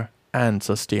infrastructure, and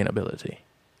sustainability.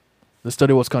 The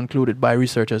study was concluded by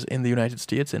researchers in the United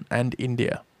States and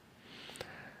India.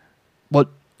 But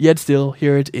yet still,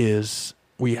 here it is,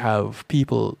 we have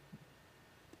people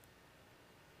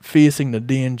facing the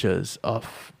dangers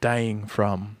of dying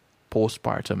from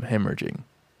postpartum hemorrhaging.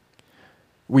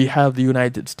 We have the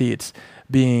United States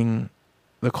being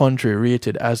the country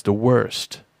rated as the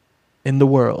worst in the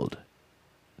world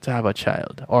to have a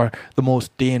child, or the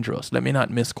most dangerous, let me not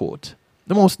misquote,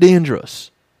 the most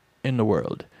dangerous in the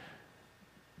world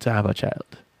to have a child.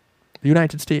 The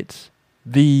United States,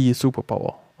 the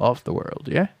superpower of the world,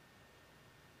 yeah?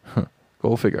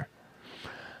 Go figure.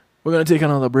 We're going to take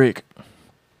another break.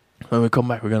 When we come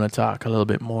back, we're going to talk a little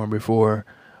bit more before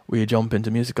we jump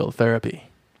into musical therapy.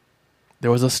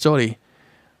 There was a study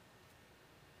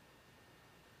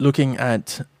looking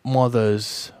at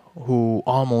mothers who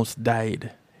almost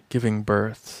died giving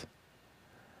birth.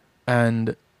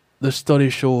 And the study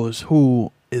shows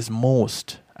who is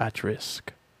most at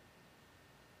risk.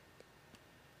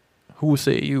 Who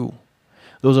say you?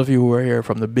 Those of you who were here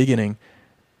from the beginning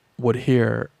would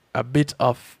hear a bit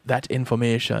of that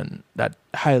information that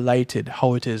highlighted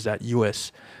how it is that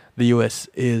the US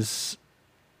is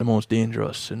the most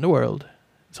dangerous in the world.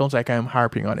 It sounds like I'm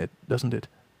harping on it, doesn't it?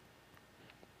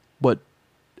 But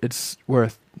it's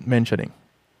worth mentioning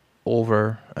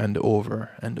over and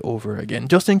over and over again,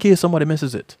 just in case somebody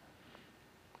misses it.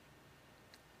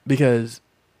 Because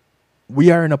we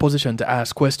are in a position to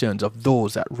ask questions of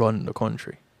those that run the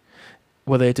country,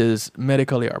 whether it is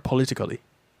medically or politically.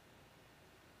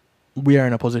 We are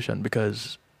in a position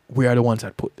because we are the ones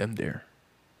that put them there.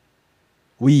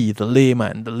 We, the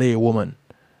layman, the laywoman,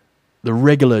 the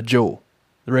regular Joe,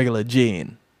 the regular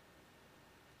Jane,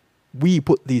 we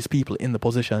put these people in the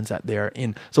positions that they are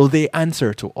in, so they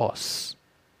answer to us.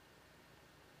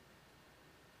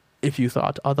 If you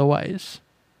thought otherwise,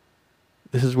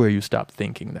 this is where you stop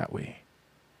thinking that way.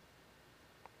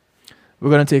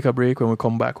 We're going to take a break. When we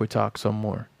come back, we talk some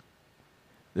more.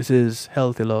 This is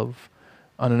Healthy Love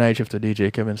on the night shift of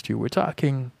DJ Kevin Stew. We're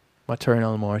talking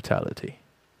maternal mortality.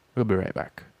 We'll be right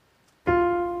back.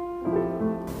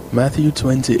 Matthew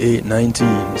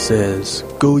 28:19 says,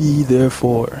 "Go ye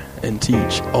therefore and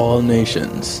teach all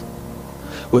nations."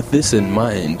 With this in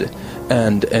mind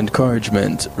and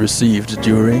encouragement received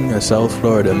during a South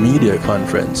Florida media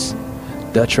conference,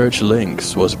 The Church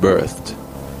Links was birthed.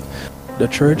 The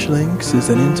Church Links is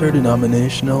an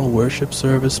interdenominational worship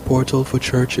service portal for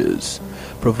churches,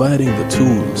 providing the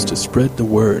tools to spread the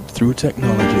word through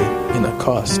technology in a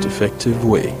cost-effective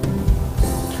way.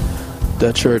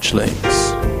 The Church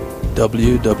Links,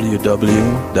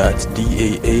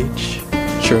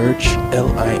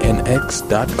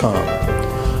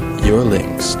 www.dahchurchlinx.com. Your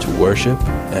links to worship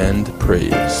and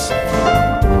praise.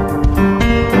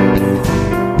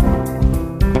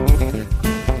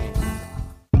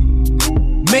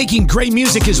 Making great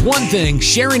music is one thing,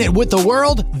 sharing it with the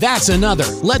world, that's another.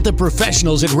 Let the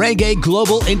professionals at Reggae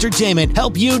Global Entertainment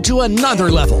help you to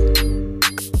another level.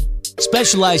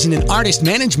 Specializing in artist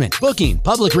management, booking,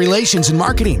 public relations and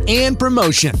marketing, and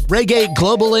promotion, Reggae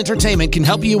Global Entertainment can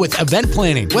help you with event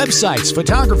planning, websites,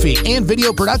 photography, and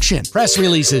video production, press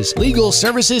releases, legal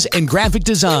services, and graphic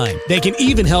design. They can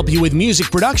even help you with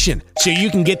music production, so you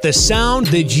can get the sound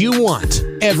that you want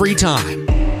every time.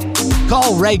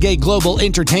 Call Reggae Global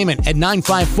Entertainment at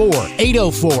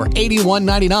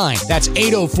 954-804-8199. That's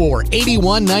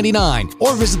 804-8199.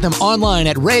 Or visit them online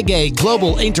at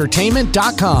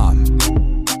reggaeglobalentertainment.com.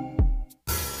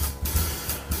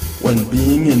 When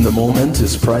being in the moment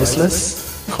is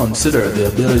priceless, consider the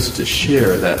ability to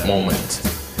share that moment.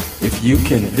 If you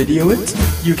can video it,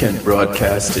 you can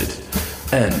broadcast it.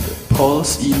 And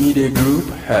Pulse E-Media Group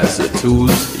has the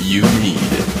tools you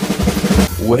need.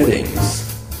 Weddings,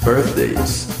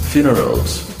 birthdays,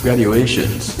 funerals,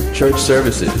 graduations, church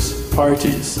services,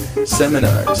 parties,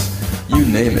 seminars, you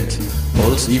name it.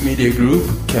 Pulse E-Media Group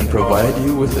can provide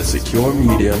you with a secure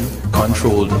medium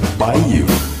controlled by you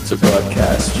to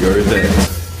broadcast your event.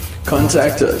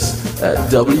 Contact us at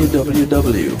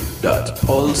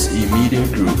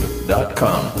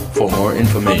www.pulsemediagroup.com for more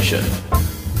information.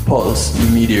 Pulse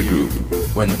E-Media Group,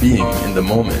 when being in the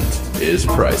moment is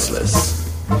priceless.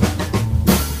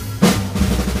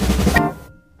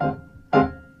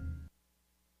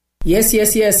 Yes.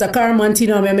 Sakar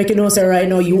Mantino, I'm making notes right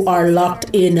now. You are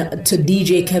locked in to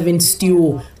DJ Kevin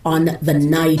Stew on the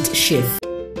night shift.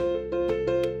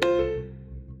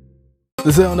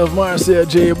 The sound of Marcia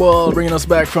J. Ball bringing us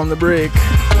back from the break.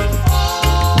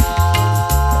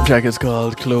 The track is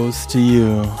called Close to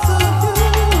You.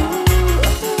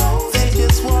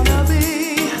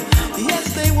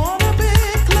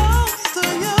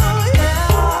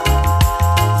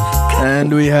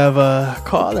 And we have a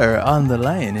caller on the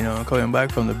line, coming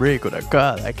back from the break with a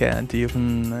call. I can't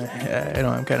even,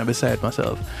 I'm kind of beside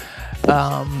myself.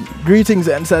 Greetings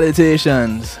and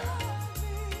salutations.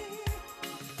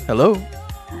 Hello.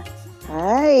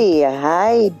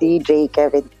 Hi, DJ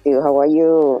Kevin. How are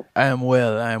you? I am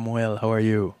well. How are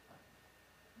you?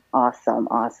 Awesome.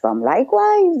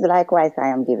 Likewise, I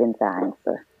am giving thanks.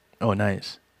 Oh,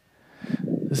 nice.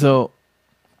 So,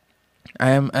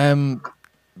 I am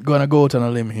gonna go out on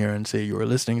a limb here and say you were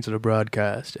listening to the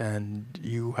broadcast and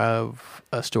you have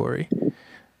a story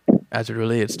as it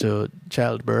relates to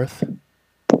childbirth.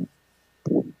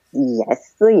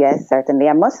 Yes, certainly.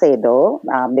 I must say though,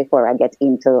 before I get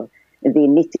into the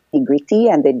nitty-gritty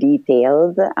and the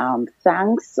details,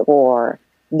 thanks for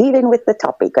dealing with the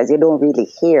topic because you don't really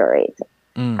hear it.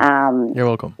 You're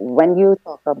welcome. When you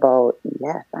talk about,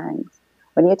 thanks.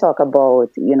 When you talk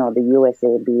about, the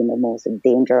USA being the most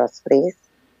dangerous place,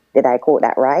 did I quote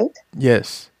that right?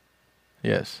 Yes.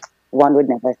 One would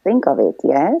never think of it,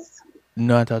 yes?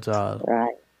 Not at all.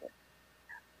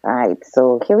 Right.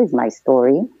 So here is my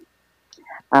story.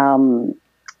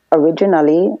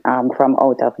 Originally, I'm from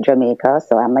out of Jamaica,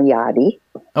 so I'm a yardie.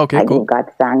 Okay, cool. I give God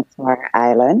thanks for our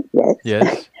island, yes.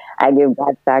 I give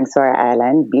God thanks for our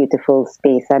island, beautiful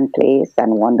space and place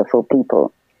and wonderful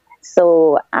people.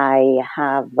 So I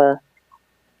have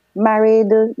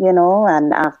married,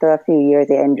 and after a few years,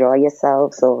 you enjoy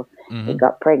yourself. So I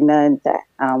got pregnant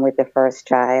with the first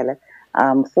child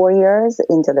 4 years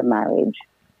into the marriage.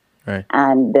 Right.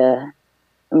 And the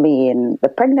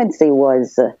pregnancy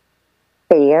was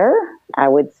fair, I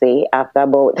would say, after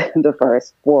about the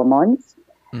first 4 months,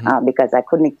 because I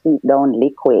couldn't keep down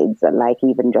liquids, like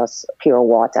even just pure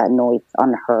water. I know it's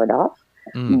unheard of,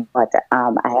 but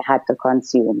I had to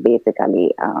consume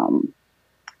basically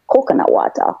coconut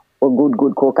water, or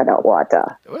good coconut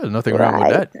water. Well, nothing wrong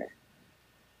with that.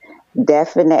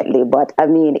 Definitely, but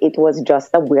it was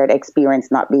just a weird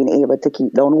experience not being able to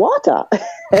keep down water.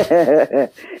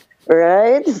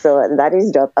 Right? So that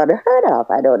is just unheard of.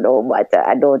 I don't know, but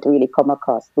I don't really come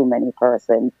across too many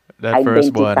persons. That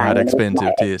first one had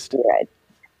expensive taste.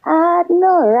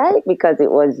 No, right? Because it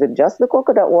was just the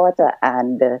coconut water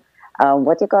and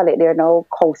what you call it there now,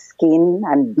 cow skin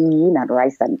and bean and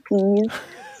rice and peas.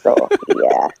 So,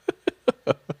 yeah.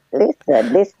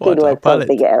 Listen, this kid was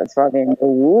something else from in the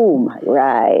womb,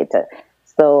 right?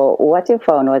 So what you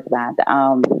found was that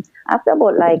after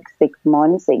about 6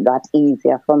 months, it got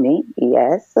easier for me,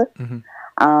 yes.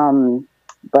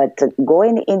 But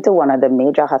going into one of the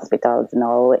major hospitals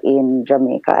now in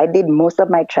Jamaica, I did most of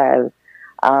my the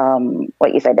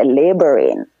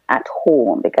laboring at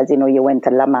home because, you went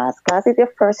to Lama's class. It's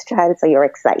your first child, so you're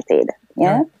excited,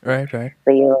 yeah? Right.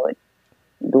 So you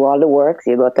do all the works,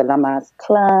 you go to Lama's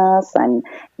class and,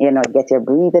 get your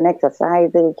breathing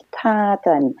exercises, pat,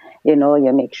 and, you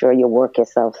make sure you work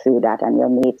yourself through that and your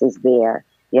mate is there,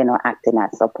 acting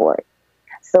as support.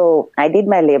 So I did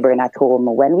my laboring at home.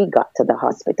 When we got to the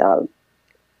hospital,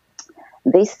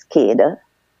 this kid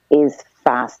is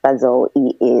fast as though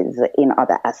he is in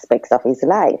other aspects of his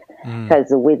life. Because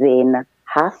within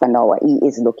half an hour, he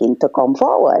is looking to come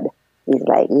forward. He's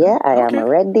like, I am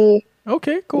ready.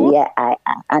 Okay, cool. Yeah, I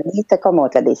need to come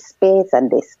out of this space and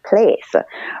this place,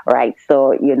 right?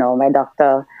 So, my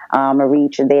doctor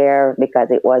reached there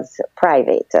because it was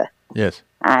private. Yes.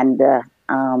 And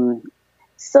I'm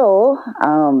sorry,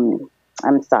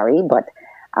 but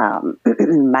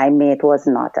my mate was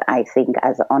not, I think,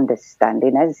 as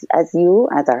understanding as I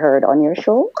heard on your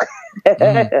show,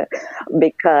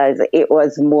 because it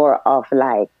was more of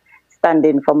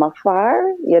standing from afar,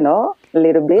 a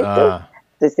little bit.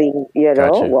 To see,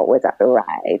 gotcha. What was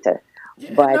right.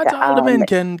 Yeah, but not all the men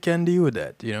can deal with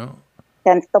that,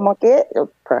 Can stomach it?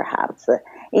 Perhaps.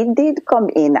 It did come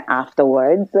in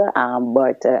afterwards,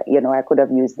 but, I could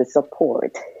have used the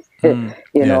support, from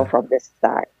the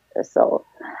start. So,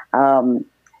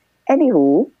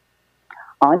 anywho,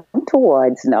 on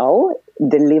towards now,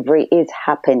 delivery is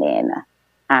happening.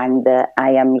 And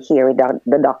I am here,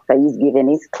 the doctor is giving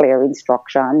his clear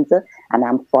instructions, and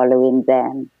I'm following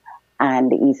them.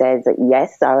 And he says,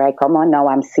 yes, all right, come on now.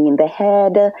 I'm seeing the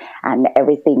head and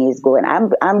everything is going.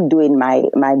 I'm doing my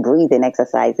breathing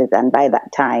exercises. And by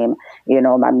that time,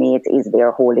 my mate is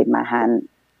there holding my hand.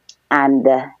 And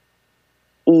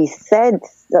he said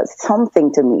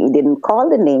something to me. He didn't call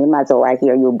the name, as I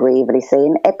hear you bravely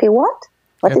saying, Epi what?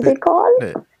 What is it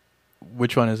called?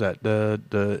 Which one is that? The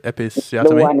episiotomy?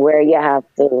 The one where you have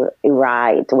to,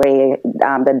 where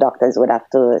the doctors would have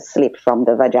to slip from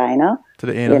the vagina. To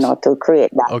the anus? To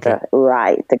create that,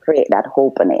 to create that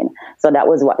opening. So that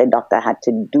was what the doctor had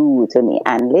to do to me.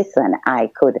 And listen,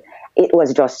 it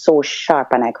was just so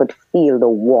sharp and I could feel the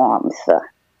warmth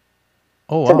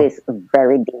to this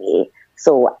very day.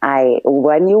 So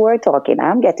when you were talking,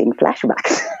 I'm getting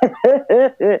flashbacks.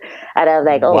 And I was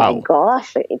like, oh my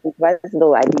gosh, it was as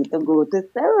though I need to go to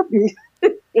therapy.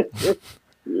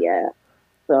 Yeah.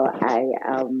 So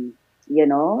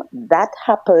that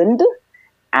happened.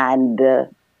 And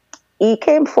he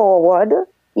came forward,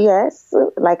 yes,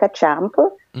 like a champ.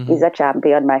 Mm-hmm. He's a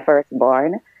champion, my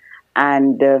firstborn.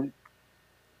 And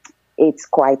it's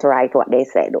quite right what they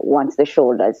said. Once the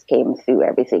shoulders came through,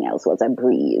 everything else was a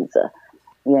breeze.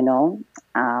 And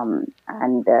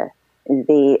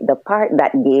the part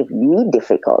that gave me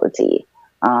difficulty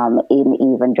in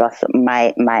even just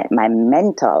my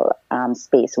mental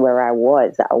space where I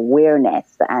was, awareness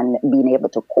and being able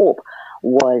to cope,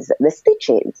 was the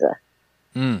stitches.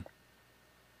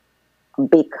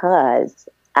 Because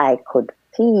I could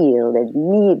feel the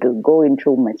needle going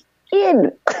through my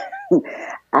skin.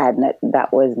 And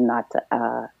that was not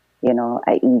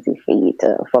an easy feat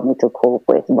for me to cope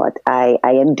with, but I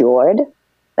endured.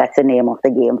 That's the name of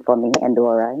the game for me,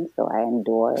 endurance. So I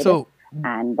endured,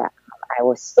 and I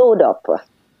was sewed up.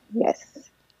 Yes.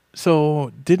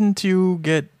 So didn't you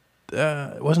get?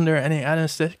 Wasn't there any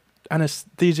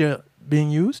anesthesia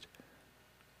being used?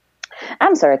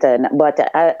 I'm certain, but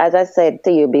as I said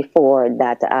to you before,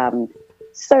 that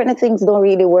certain things don't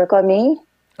really work on me.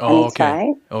 Oh,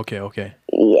 okay. Okay.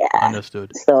 Yeah.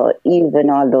 Understood. So even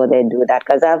although they do that,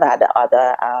 because I've had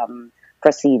other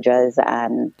procedures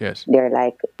and they're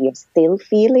like, you're still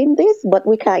feeling this, but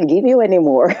we can't give you any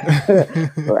more.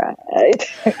 Right.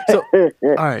 So,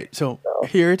 all right. So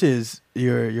here it is,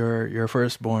 your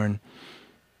firstborn.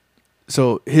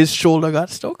 So his shoulder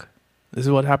got stuck? This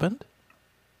is what happened?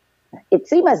 It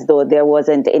seemed as though there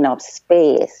wasn't enough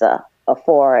space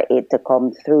for it to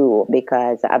come through,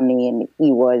 because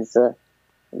he was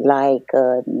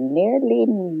nearly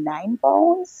 9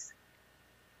 pounds.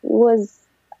 He was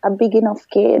a big enough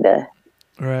kid,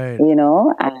 right? And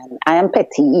I am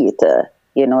petite.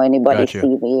 Anybody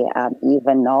see me?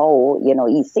 Even now,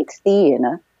 he's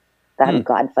 16. Thank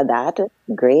God for that.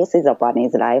 Grace is upon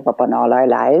his life, upon all our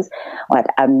lives. But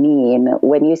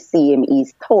when you see him,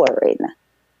 he's towering,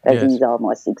 because he's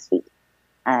almost 6 feet.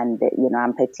 And,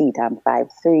 I'm petite, I'm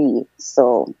 5'3".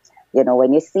 So,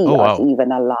 when you see us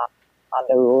even along on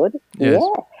the road,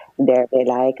 they're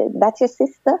like, that's your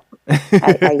sister?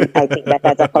 I think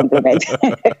that's a compliment.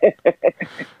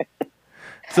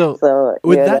 So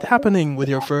with that happening with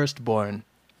your firstborn,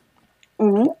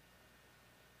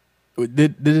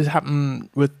 did it happen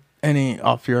with any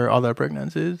of your other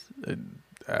pregnancies?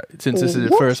 Since this is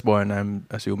your firstborn, I'm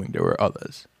assuming there were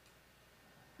others.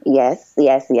 Yes.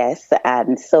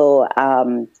 And so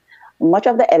much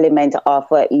of the element of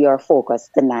your focus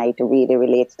tonight really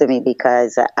relates to me,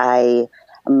 because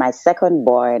my second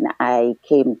born, I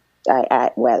came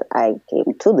to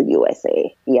the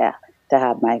USA, to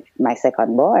have my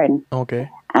second born. Okay.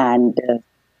 And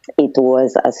it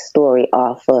was a story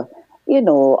of,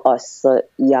 us,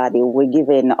 we're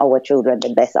giving our children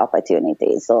the best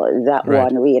opportunities. So that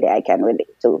one really I can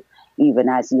relate to, even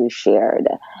as you shared.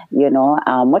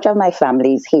 Much of my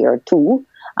family is here too.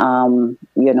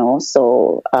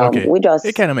 So we just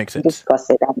it kind of makes sense. Discussed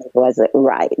it, and it was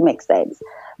right. It makes sense.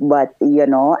 But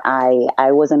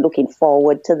I wasn't looking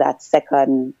forward to that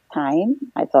second time.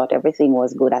 I thought everything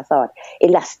was good. I thought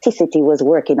elasticity was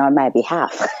working on my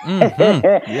behalf.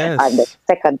 Yes. And the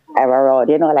second time around,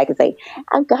 like I say,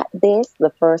 I got this.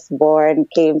 The firstborn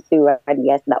came through, and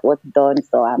yes, that was done.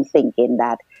 So I'm thinking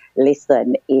that,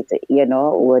 listen, it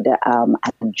would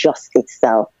adjust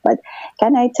itself. But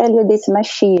can I tell you, this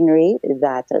machinery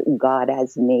that God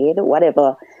has made,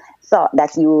 whatever thought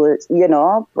that you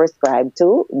prescribe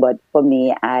to, but for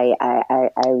me, I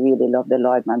really love the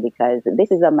Lord, man, because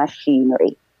this is a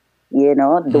machinery.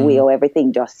 The way how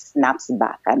everything just snaps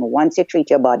back, and once you treat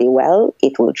your body well,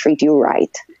 it will treat you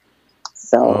right.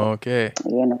 So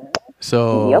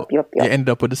So yep. you end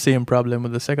up with the same problem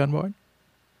with the second born?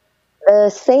 The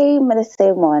same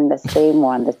one.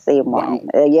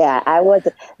 Wow. Yeah,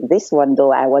 this one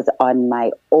though, I was on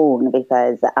my own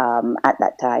because at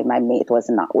that time my mate was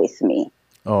not with me.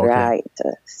 Oh, okay. Right.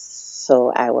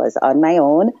 So I was on my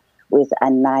own with a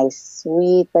nice,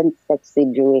 sweet, and sexy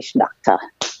Jewish doctor.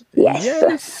 Yes.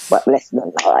 Yes. But bless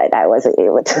the Lord, I wasn't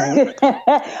able to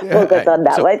Yeah. focus on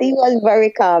that. But he was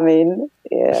very calming.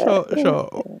 Yeah.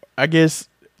 So I guess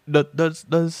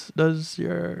does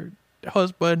your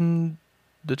husband,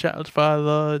 the child's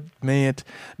father, mate,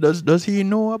 does he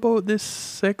know about this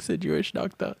sexy Jewish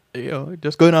doctor?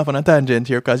 Just going off on a tangent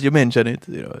here because you mentioned it.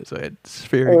 So it's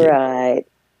fair game. Right.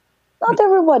 Not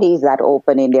everybody is that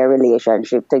open in their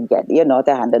relationship to get, to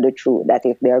handle the truth that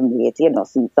if their mate,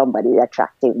 see somebody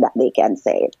attractive that they can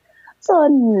say it. So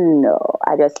no,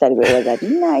 I just said it was a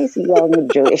nice young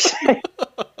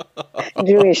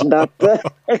Jewish doctor.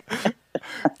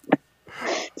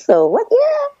 So what?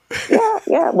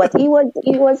 Yeah. But he was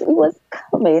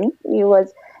coming. He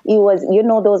was.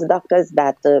 Those doctors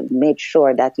that made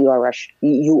sure that you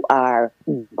are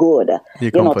good.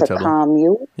 You're To comfortable. calm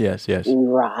you. Yes.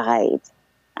 Right.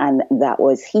 And that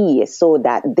was he. So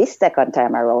that this second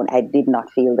time around, I did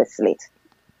not feel the slit.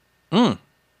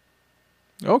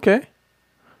 Okay.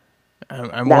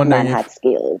 I'm that wondering man if had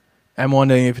skills. I'm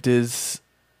wondering if it is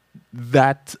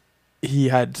that he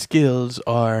had skills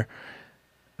or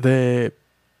the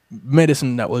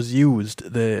medicine that was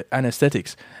used, the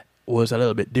anesthetics, was a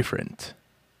little bit different.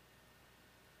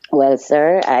 Well,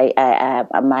 sir, I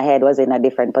my head was in a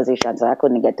different position, so I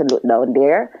couldn't get to look down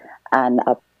there. And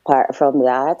apart from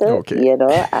that, Okay.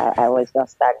 I was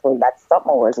just thankful that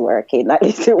something was working. At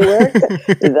least it worked.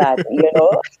 That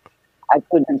I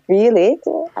couldn't feel it.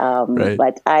 Right.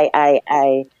 But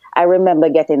I remember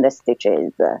getting the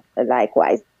stitches.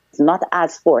 Likewise, it's not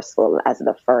as forceful as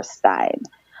the first time.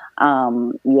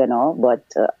 But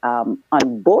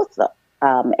on both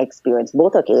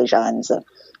both occasions,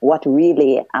 what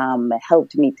really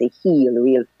helped me to heal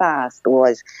real fast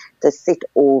was to sit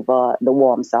over the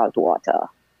warm salt water.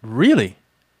 Really?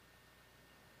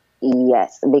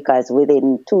 Yes, because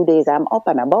within 2 days I'm up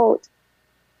and about.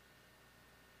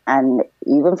 And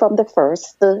even from the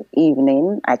first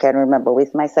evening, I can remember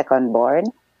with my second born,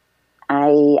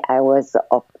 I was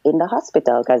up in the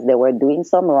hospital because they were doing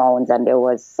some rounds and there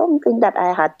was something that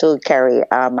I had to carry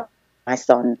my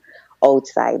son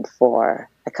outside for.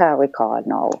 I can't recall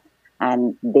now.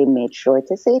 And they made sure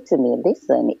to say to me,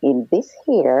 listen, in this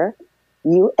here,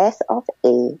 US of A,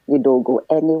 you don't go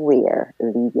anywhere,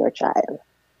 leave your child.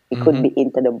 It could be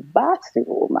into the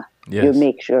bathroom. Yes. You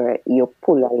make sure you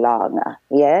pull along.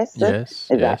 Yes? Yes.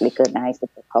 That little nice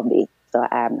little cubby. So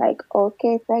I'm like,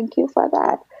 okay, thank you for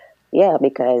that. Yeah,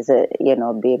 because,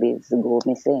 babies go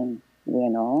missing,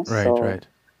 Right.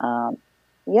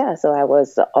 So I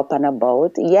was up and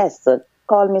about. Yes,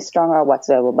 call me strong or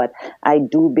whatsoever, but I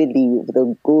do believe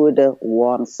the good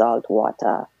warm salt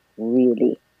water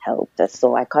really helped.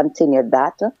 So I continued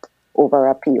that over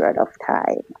a period of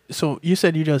time. So you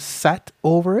said you just sat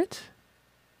over it?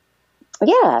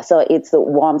 Yeah, so it's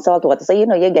warm salt water. So, you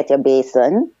get your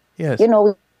basin. Yes.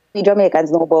 We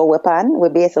Jamaicans know about weapon. We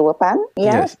base a weapon.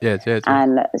 Yes.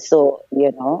 And so,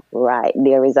 right,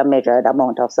 there is a measured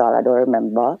amount of salt. I don't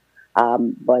remember.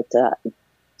 But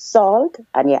salt,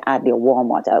 and you add your warm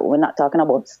water. We're not talking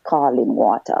about scalding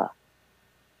water.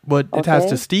 But it has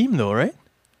to steam though, right?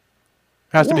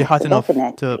 It has to be hot enough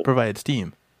to provide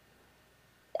steam.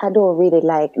 I don't really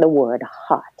like the word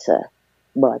hot,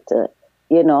 but,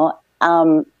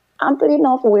 ample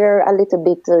enough where a little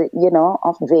bit,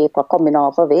 of vapor coming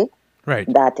off of it. Right.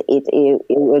 That it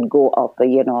would go up,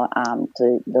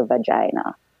 to the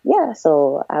vagina. Yeah,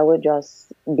 so I would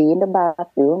just be in the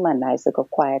bathroom, a nice little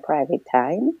quiet private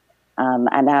time.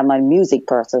 And I'm a music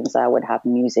person, so I would have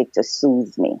music to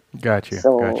soothe me. Got you.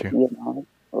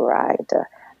 Right.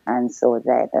 And so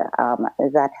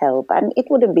that helped. And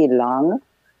it wouldn't be long.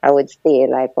 I would stay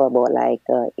for about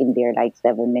in there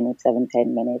 7 minutes,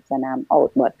 10 minutes, and I'm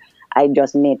out. But I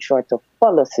just made sure to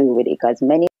follow through with it because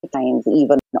many times,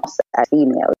 even us as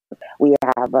females, we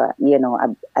have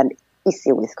an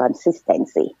issue with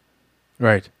consistency.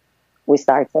 Right. We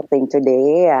start something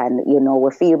today, and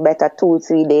we feel better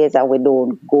 2-3 days, and we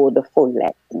don't go the full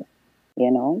length.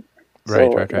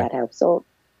 Right. That helps. So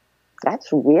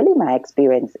that's really my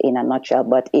experience in a nutshell.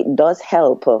 But it does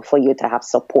help for you to have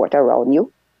support around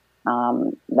you.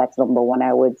 That's number one.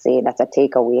 I would say that's a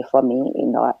takeaway for me.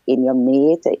 In your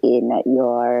mate, in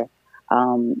your,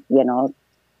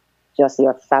 just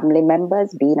your family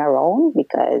members being around,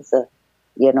 because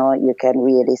you can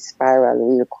really spiral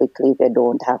real quickly if you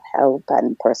don't have help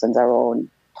and persons around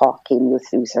talking you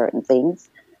through certain things.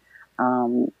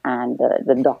 And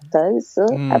the doctors,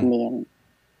 I mean,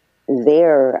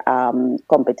 their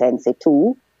competency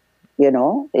too,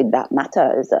 that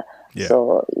matters. Yeah.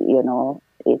 So,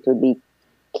 it would be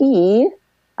key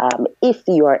if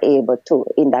you are able to,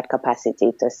 in that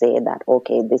capacity, to say that,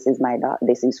 okay, this is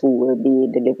who will be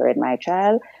delivering my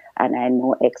child, and I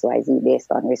know XYZ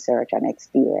based on research and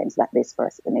experience that this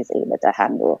person is able to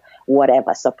handle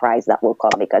whatever surprise that will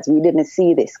come, because we didn't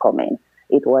see this coming.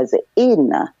 It was the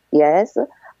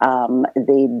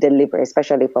delivery,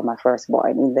 especially for my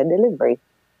firstborn, in the delivery,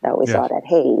 that we saw that,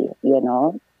 hey,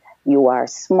 you are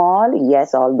small,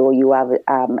 yes, although you have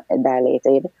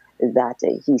dilated, that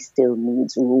he still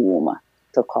needs room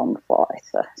to come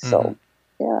forth. So,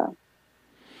 yeah.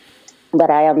 But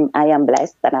I am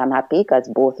blessed and I'm happy because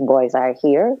both boys are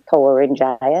here, towering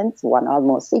giants, one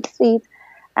almost 6 feet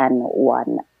and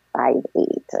one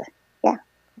 5'8". Yeah,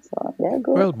 so they're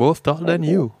good. Well, both taller than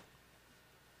you.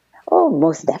 Oh,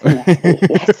 most definitely,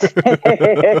 yes.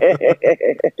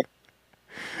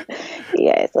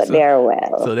 Yes, but they're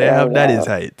well. So they have daddy's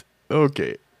height.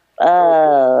 Okay.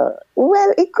 Well,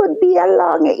 it could be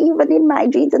along even in my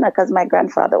genes, because my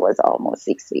grandfather was almost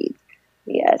 6 feet.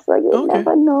 Yeah, so you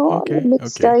never know. The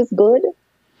mixture is good.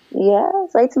 Yeah,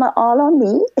 so it's not all on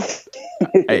me.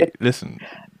 Hey, listen.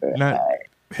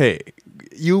 Hey,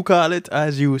 you call it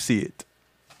as you see it.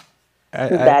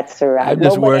 That's right. I'm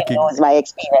just Nobody knows my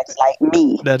experience like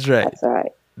me. That's right. That's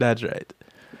right. That's right.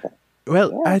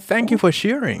 Well, I thank you for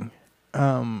sharing.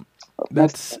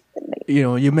 That's,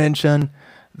 you mentioned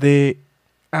the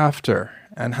after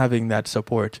and having that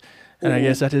support. And I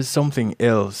guess that is something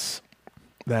else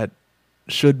that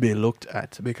should be looked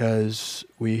at, because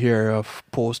we hear of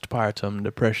postpartum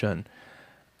depression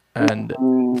and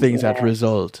things that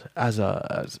result as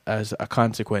a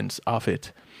consequence of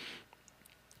it.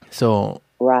 So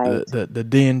the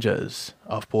dangers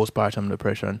of postpartum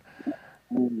depression,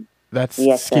 that's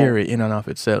scary in and of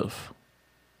itself.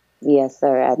 Yes,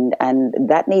 sir. And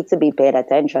that needs to be paid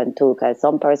attention to, because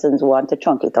some persons want to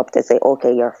chunk it up to say,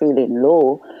 okay, you're feeling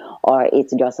low, or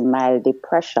it's just mild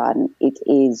depression. It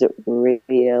is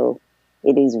real.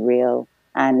 It is real.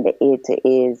 And it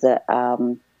is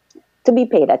to be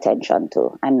paid attention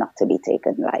to and not to be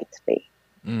taken lightly.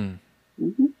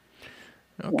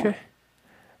 Okay. Yeah.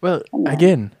 Well,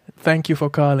 again, thank you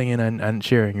for calling in and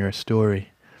sharing your story.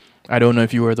 I don't know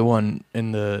if you were the one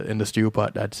in the stew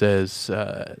pot that says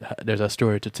there's a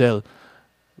story to tell,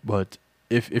 but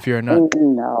if you're not,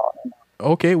 no.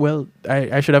 Okay, well,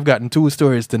 I should have gotten 2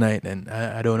 stories tonight, and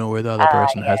I don't know where the other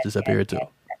person has disappeared to.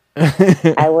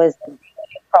 I was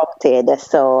prompted,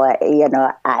 so I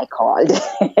called.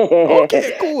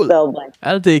 Okay, cool. So, but,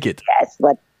 I'll take it. Yes,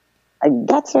 but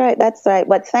that's right.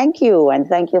 But thank you, and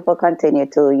thank you for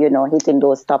continuing to hitting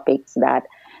those topics that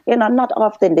not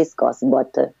often discussed,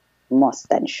 but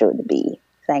must and should be.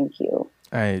 Thank you.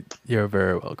 You're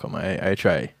very welcome. I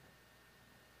try.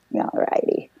 All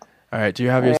righty. All right. You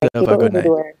have yourself a good night.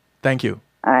 Thank you.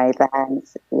 All right.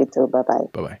 Thanks. You too. Bye-bye.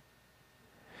 Bye-bye.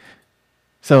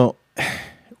 So,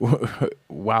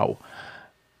 wow.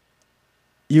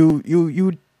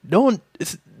 You don't...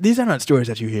 These are not stories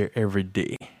that you hear every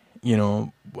day,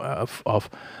 of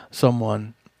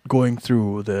someone going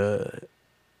through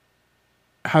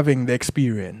having the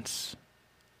experience.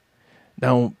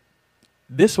 Now,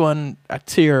 this one, a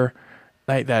tear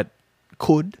like that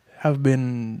could have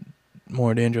been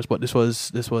more dangerous, but this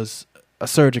was a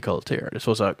surgical tear. This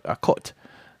was a cut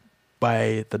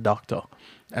by the doctor,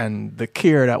 and the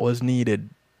care that was needed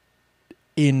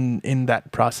in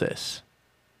that process.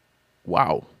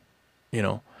 Wow,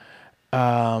 you're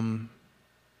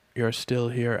still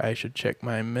here. I should check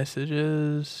my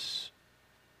messages.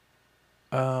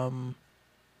 Is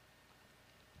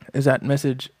that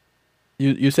message?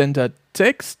 You sent a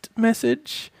text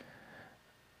message?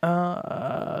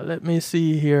 Let me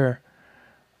see here.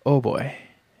 Oh boy.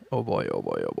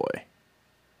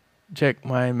 Check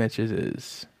my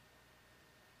messages.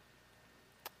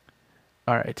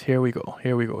 All right, here we go.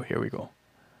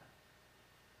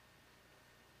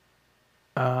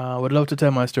 Would love to tell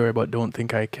my story, but don't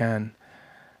think I can.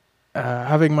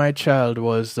 Having my child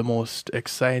was the most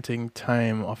exciting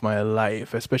time of my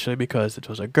life, especially because it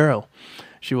was a girl.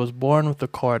 She was born with the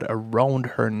cord around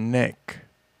her neck.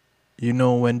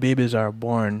 When babies are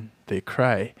born, they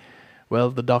cry. Well,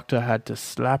 the doctor had to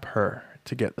slap her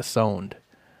to get the sound.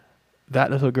 That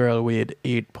little girl weighed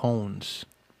 8 pounds.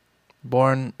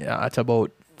 Born at about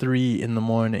 3 in the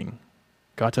morning.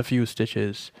 Got a few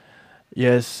stitches.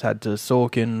 Yes, had to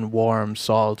soak in warm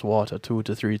salt water 2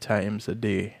 to 3 times a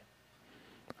day.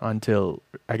 Until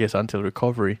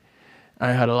recovery.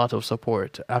 I had a lot of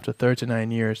support. After 39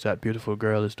 years, that beautiful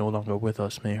girl is no longer with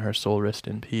us. May her soul rest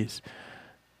in peace.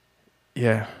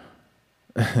 Yeah.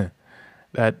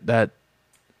 that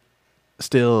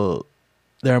still,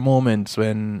 there are moments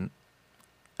when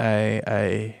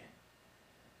I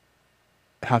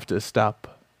have to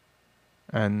stop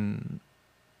and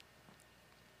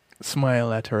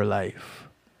smile at her life.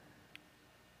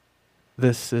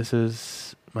 This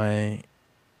is my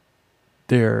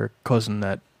dear cousin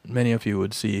that many of you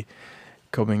would see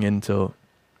coming into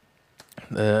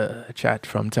the chat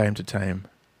from time to time.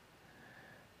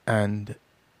 And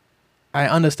I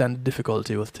understand the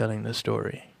difficulty with telling the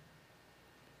story,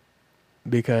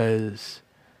 because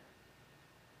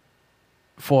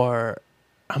for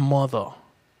a mother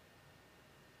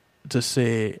to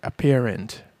say, a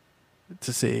parent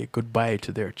to say goodbye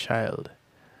to their child,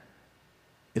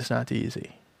 it's not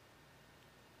easy.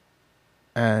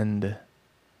 And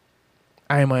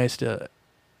I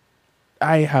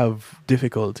have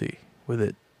difficulty with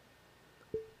it.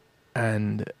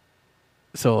 And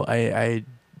so I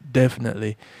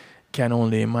definitely can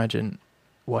only imagine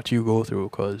what you go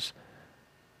through,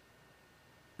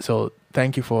 so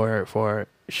thank you for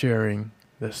sharing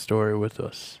this story with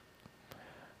us.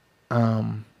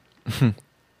 The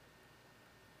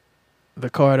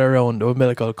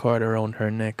umbilical cord around her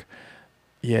neck,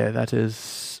 yeah, that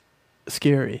is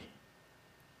scary.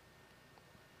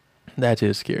 That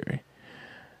is scary.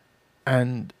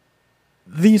 And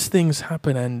these things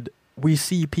happen, and we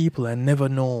see people and never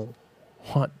know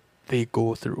what they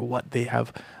go through, what they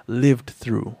have lived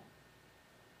through,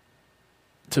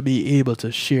 to be able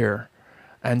to share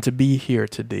and to be here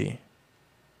today.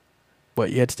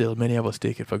 But yet still, many of us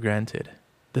take it for granted.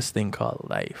 This thing called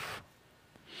life.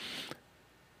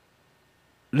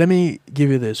 Let me give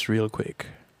you this real quick.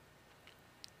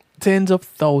 Tens of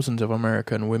thousands of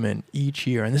American women each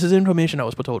year, and this is information that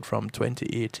was put out from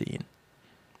 2018,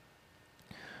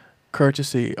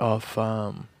 courtesy of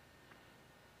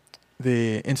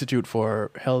the Institute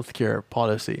for Healthcare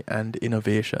Policy and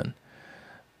Innovation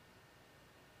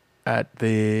at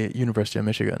the University of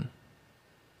Michigan.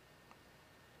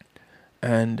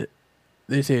 And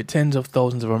they say tens of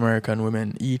thousands of American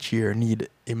women each year need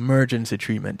emergency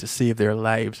treatment to save their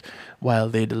lives while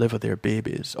they deliver their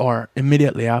babies, or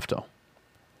immediately after.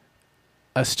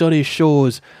 A study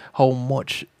shows how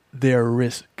much their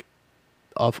risk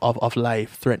of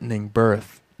life-threatening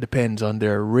birth depends on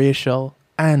their racial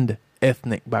and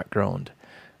ethnic background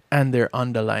and their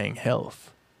underlying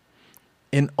health.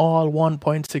 In all,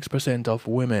 1.6% of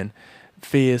women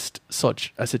faced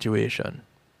such a situation.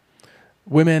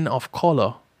 Women of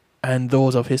color and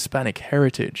those of Hispanic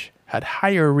heritage had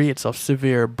higher rates of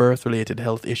severe birth-related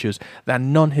health issues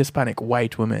than non-Hispanic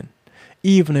white women,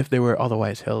 even if they were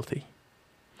otherwise healthy.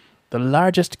 The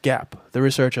largest gap the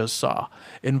researchers saw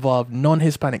involved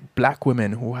non-Hispanic black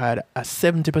women who had a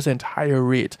 70% higher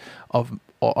rate of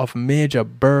major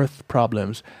birth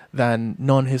problems than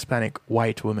non-Hispanic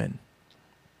white women.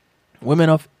 Women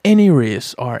of any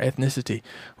race or ethnicity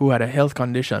who had a health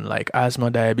condition like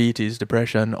asthma, diabetes,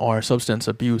 depression, or substance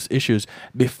abuse issues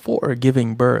before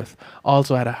giving birth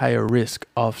also had a higher risk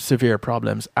of severe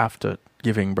problems after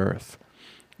giving birth.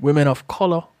 Women of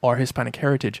color or Hispanic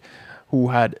heritage who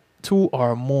had 2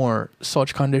 or more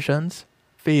such conditions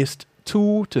faced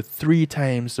 2 to 3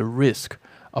 times the risk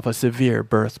of a severe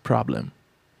birth problem.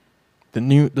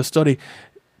 The study,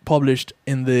 published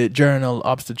in the journal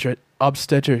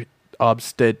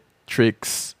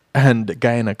Obstetrics and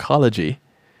Gynecology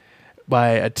by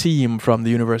a team from the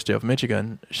University of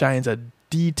Michigan, shines a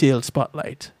detailed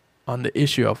spotlight on the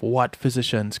issue of what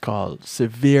physicians call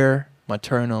severe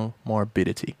maternal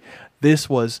morbidity. This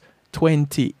was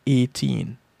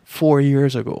 2018, 4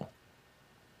 years ago.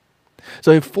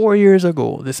 So if 4 years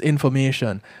ago this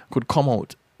information could come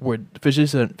out with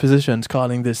physicians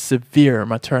calling this severe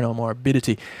maternal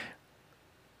morbidity,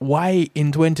 why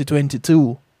in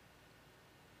 2022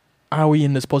 are we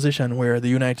in this position where the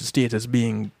United States is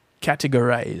being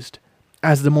categorized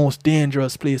as the most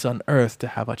dangerous place on earth to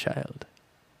have a child?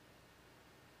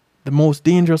 The most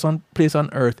dangerous place on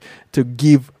earth to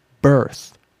give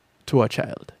birth to a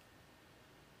child.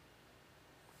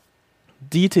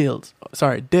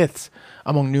 Deaths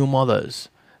among new mothers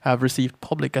have received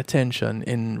public attention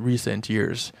in recent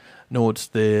years, notes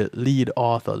the lead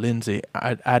author Lindsay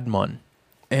Admon,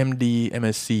 MD,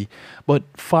 MSc, but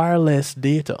far less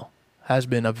data has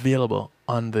been available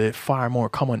on the far more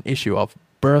common issue of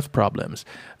birth problems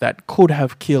that could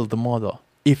have killed the mother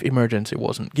if emergency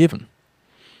wasn't given.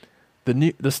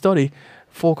 The study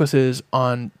focuses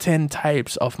on 10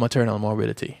 types of maternal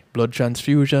morbidity. Blood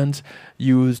transfusions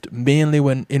used mainly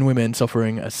when in women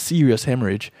suffering a serious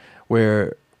hemorrhage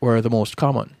were the most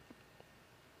common.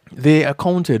 They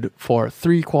accounted for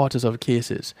 3/4 of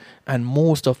cases and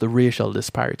most of the racial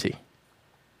disparity.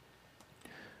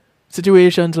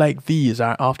 Situations like these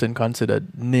are often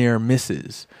considered near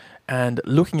misses, and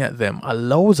looking at them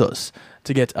allows us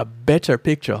to get a better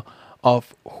picture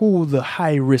of who the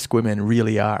high-risk women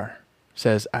really are,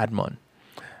 says Admon,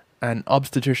 an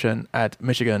obstetrician at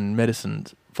Michigan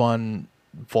Medicine's von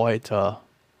Voigtlander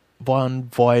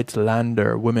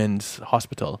Women's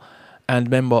Hospital and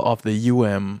member of the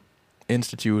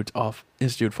Institute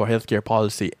for Healthcare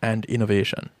Policy and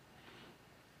Innovation.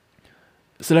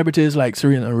 Celebrities like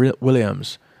Serena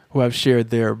Williams, who have shared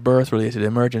their birth-related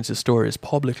emergency stories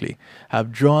publicly,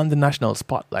 have drawn the national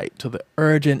spotlight to the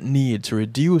urgent need to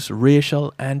reduce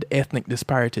racial and ethnic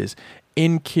disparities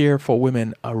in care for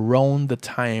women around the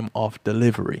time of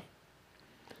delivery.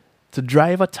 To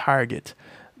drive and target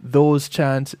those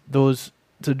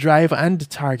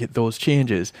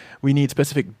changes, we need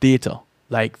specific data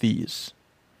like these.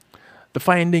 The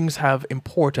findings have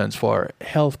importance for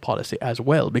health policy as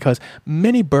well because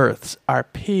many births are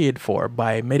paid for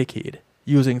by Medicaid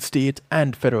using state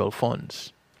and federal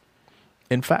funds.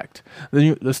 In fact,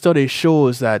 the study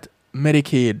shows that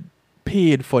Medicaid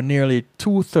paid for nearly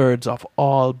 2/3 of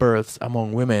all births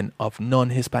among women of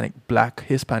non-Hispanic, Black,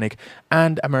 Hispanic,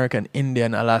 and American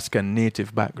Indian Alaskan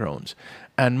Native backgrounds,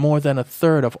 and more than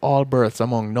 1/3 of all births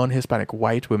among non-Hispanic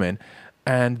white women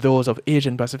and those of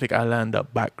Asian Pacific Islander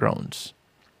backgrounds.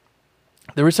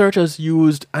 The researchers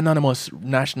used anonymous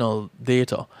national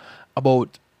data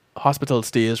about hospital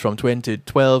stays from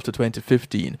 2012 to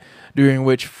 2015, during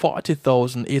which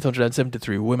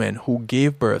 40,873 women who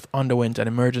gave birth underwent an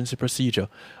emergency procedure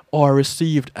or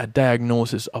received a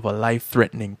diagnosis of a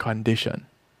life-threatening condition.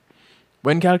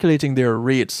 When calculating their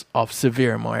rates of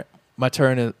severe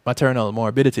maternal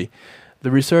morbidity, the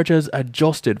researchers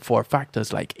adjusted for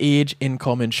factors like age,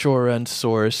 income, insurance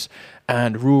source,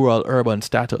 and rural-urban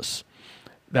status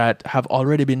that have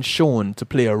already been shown to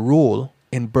play a role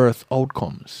in birth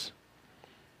outcomes.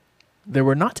 They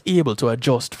were not able to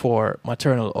adjust for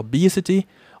maternal obesity,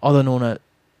 another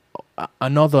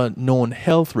known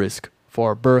health risk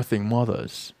for birthing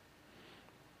mothers.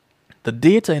 The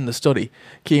data in the study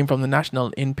came from the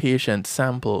National Inpatient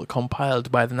Sample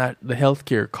compiled by the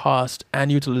Healthcare Cost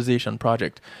and Utilization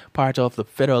Project, part of the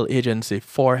Federal Agency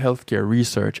for Healthcare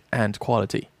Research and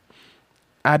Quality.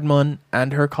 Admon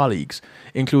and her colleagues,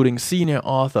 including senior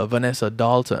author Vanessa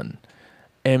Dalton,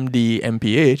 MD,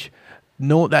 MPH,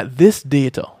 note that this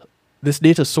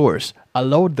data source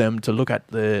allowed them to look at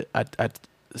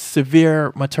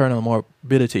severe maternal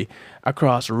morbidity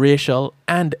across racial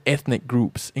and ethnic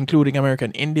groups, including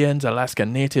American Indians,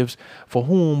 Alaskan Natives, for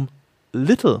whom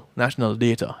little national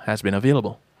data has been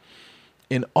available.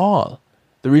 In all,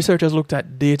 the researchers looked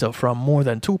at data from more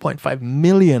than 2.5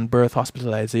 million birth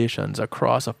hospitalizations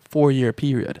across a 4-year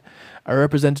period, a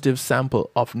representative sample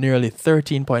of nearly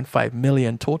 13.5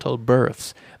 million total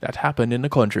births that happened in the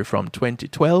country from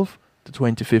 2012 to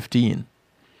 2015.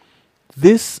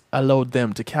 This allowed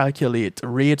them to calculate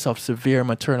rates of severe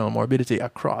maternal morbidity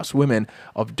across women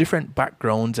of different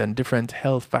backgrounds and different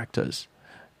health factors,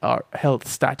 or health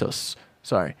status.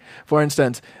 For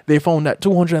instance, they found that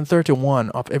 231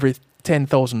 of every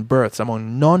 10,000 births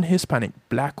among non-Hispanic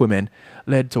Black women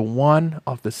led to one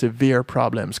of the severe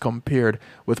problems, compared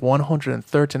with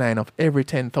 139 of every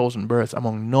 10,000 births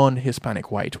among non-Hispanic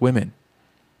white women.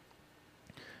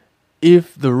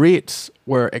 If the rates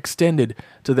were extended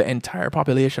to the entire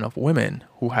population of women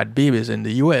who had babies in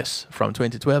the U.S. from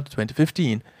 2012 to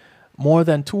 2015, more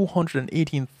than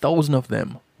 218,000 of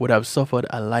them would have suffered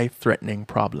a life-threatening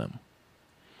problem.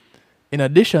 In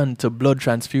addition to blood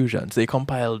transfusions, they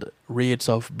compiled rates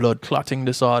of blood clotting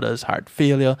disorders, heart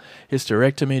failure,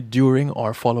 hysterectomy during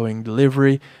or following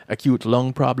delivery, acute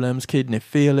lung problems, kidney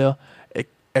failure,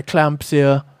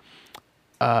 eclampsia,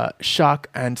 shock,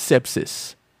 and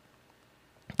sepsis.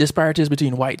 Disparities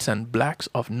between whites and blacks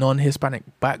of non-Hispanic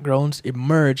backgrounds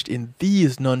emerged in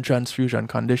these non-transfusion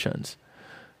conditions.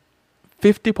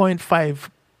 50.5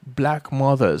 black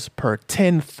mothers per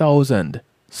 10,000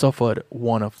 suffered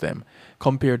one of them,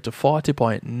 compared to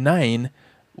 40.9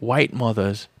 white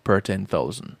mothers per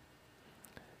 10,000.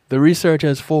 The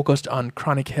researchers focused on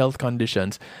chronic health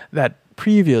conditions that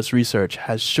previous research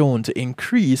has shown to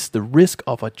increase the risk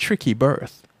of a tricky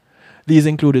birth. These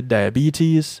included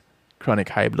diabetes, chronic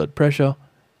high blood pressure,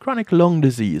 chronic lung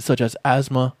disease such as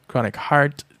asthma, chronic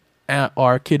heart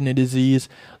or kidney disease,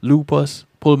 lupus,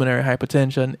 pulmonary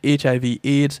hypertension,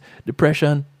 HIV/AIDS,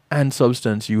 depression, and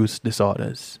substance use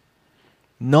disorders.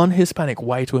 Non-Hispanic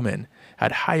white women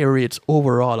had higher rates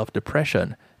overall of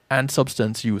depression and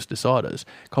substance use disorders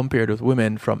compared with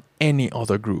women from any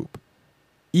other group.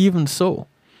 Even so,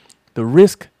 the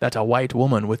risk that a white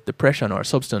woman with depression or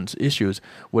substance issues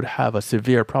would have a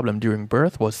severe problem during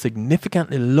birth was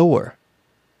significantly lower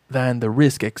than the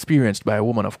risk experienced by a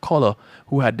woman of color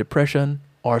who had depression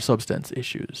or substance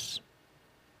issues.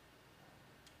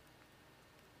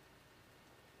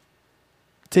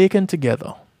 Taken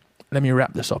together, let me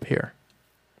wrap this up here.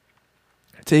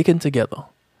 Taken together,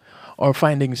 our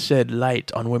findings shed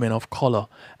light on women of color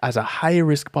as a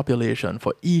high-risk population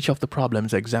for each of the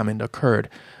problems examined occurring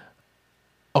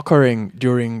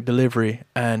during delivery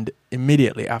and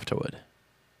immediately afterward.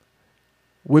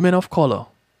 Women of color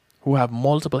who have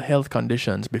multiple health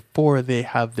conditions before they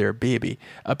have their baby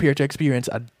appear to experience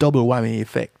a double whammy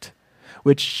effect,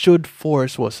 which should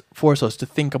force us to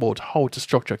think about how to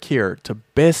structure care to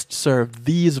best serve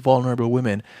these vulnerable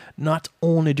women, not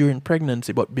only during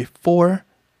pregnancy, but before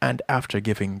and after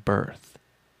giving birth,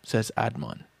 says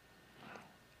Admon.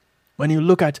 When you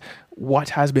look at what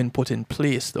has been put in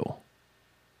place, though,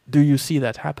 do you see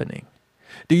that happening?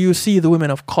 Do you see the women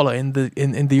of color in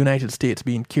the United States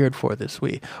being cared for this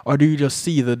way? Or do you just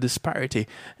see the disparity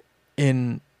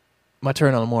in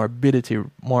maternal morbidity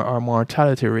or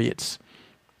mortality rates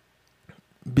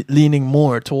leaning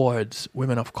more towards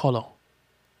women of color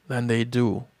than they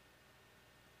do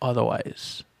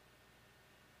otherwise?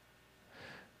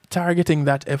 Targeting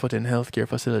that effort in healthcare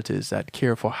facilities that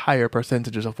care for higher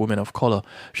percentages of women of color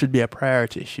should be a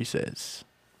priority, she says.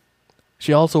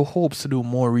 She also hopes to do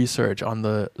more research on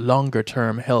the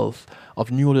longer-term health of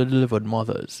newly delivered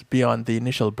mothers beyond the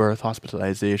initial birth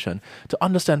hospitalization to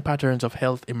understand patterns of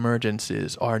health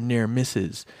emergencies or near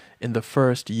misses in the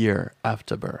first year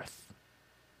after birth.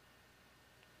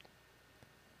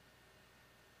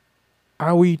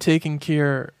 Are we taking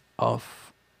care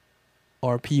of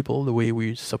our people the way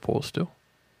we're supposed to?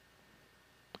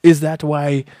 Is that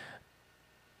why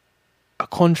a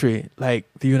country like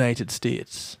the United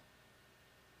States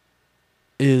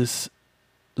is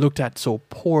looked at so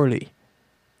poorly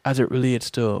as it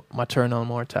relates to maternal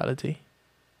mortality?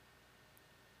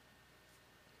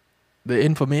 The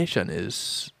information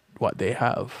is what they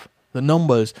have. The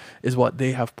numbers is what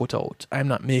they have put out. I'm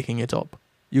not making it up.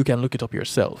 You can look it up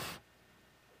yourself.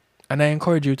 And I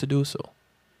encourage you to do so.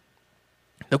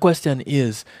 The question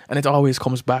is, and it always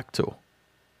comes back to,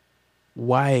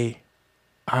 why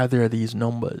are there these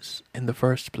numbers in the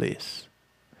first place?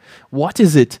 What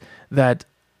is it that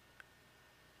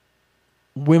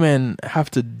women have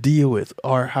to deal with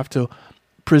or have to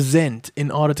present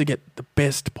in order to get the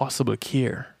best possible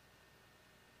care?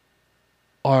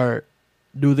 Or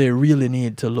do they really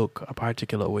need to look a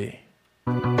particular way?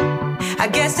 I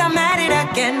guess I'm at it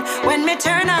again. When me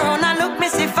turn around and look, me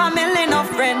see family, no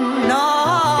friend. No,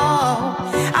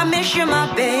 I miss you,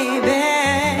 my baby.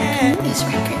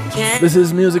 This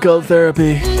is Musical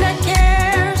Therapy,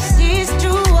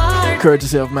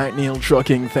 courtesy of McNeil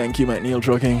Trucking. Thank you, McNeil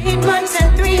Trucking. 8 months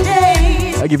and 3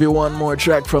 days. I give you one more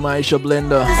track from Aisha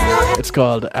Blender. It's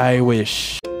called I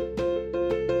Wish.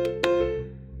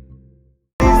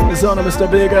 The sound of Mr.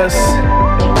 Vegas.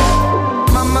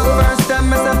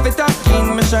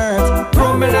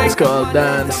 It's called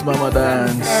Dance, Mama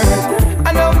Dance.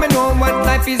 I know what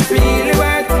life is really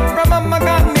worth. From mama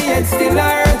got me, it still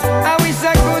hurts. I wish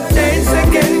I could dance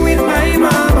again with my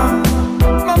mama.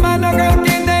 Mama, no girl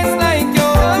can dance like you.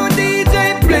 Oh,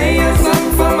 DJ, play a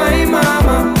song for my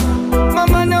mama.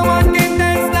 Mama, no one can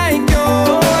dance like you.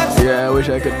 Yeah, I wish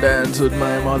I could dance with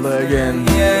my mother again.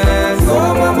 Yeah,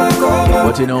 go mama, go mama.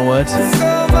 But you know what?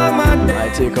 I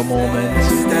take a moment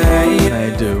and I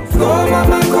do. Go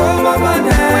mama,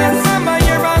 dance. Mama,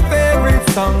 you're my favorite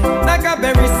song. Like a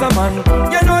berry salmon.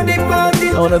 You know the party.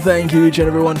 I want to thank you each and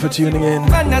everyone for tuning in.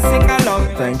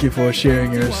 Thank you for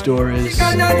sharing your stories.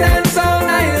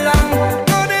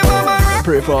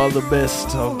 Pray for all the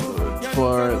best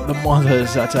for the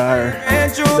mothers that are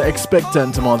the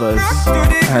expectant mothers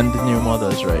and the new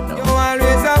mothers right now.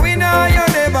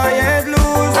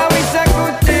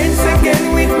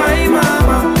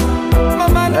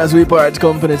 As we part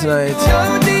company tonight,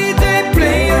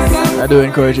 I do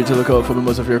encourage you to look out for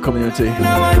members of your community.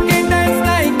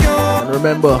 And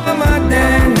remember,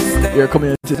 Your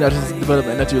community is not just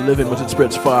development that you live in, but it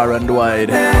spreads far and wide.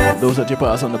 Those that you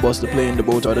pass on the bus, the plane, the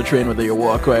boat, or the train, whether you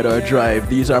walk, ride, or drive,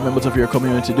 these are members of your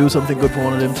community. Do something good for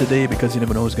one of them today, because you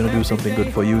never know who's going to do something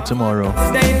good for you tomorrow.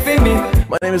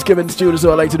 My name is Kevin Stew,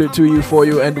 so I like to do it to you, for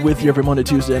you, and with you every Monday,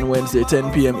 Tuesday, and Wednesday,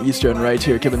 10 p.m. Eastern, right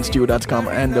here, kevinstew.com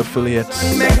and affiliates.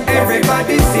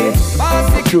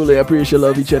 Truly appreciate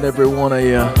love each and every one of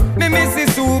you.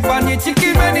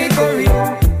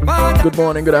 Good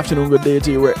morning, good afternoon, good day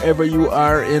to you, wherever you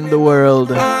are in the world.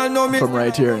 From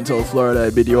right here in South Florida, I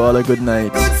bid you all a good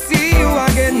night.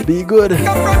 Be good.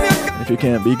 If you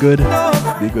can't be good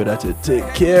at it.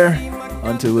 Take care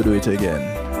until we do it again.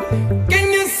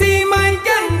 Can you see my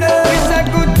candle? It's a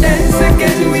good dance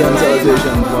again with my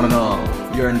salutations, one and all.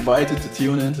 You're invited to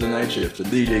tune in to the night shift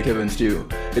with DJ Kevin Stew.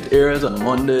 It airs on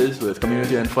Mondays with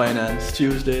Community and Finance,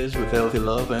 Tuesdays with Healthy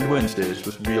Love, and Wednesdays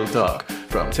with Real Talk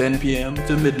from 10 p.m.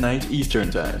 to midnight Eastern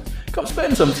Time. Come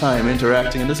spend some time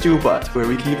interacting in the stew pot where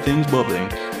we keep things bubbling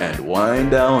and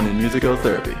wind down in musical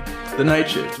therapy. The night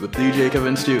shift with DJ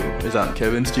Kevin Stew is on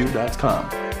kevinstew.com,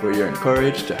 where you're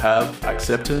encouraged to have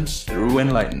acceptance through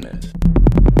enlightenment.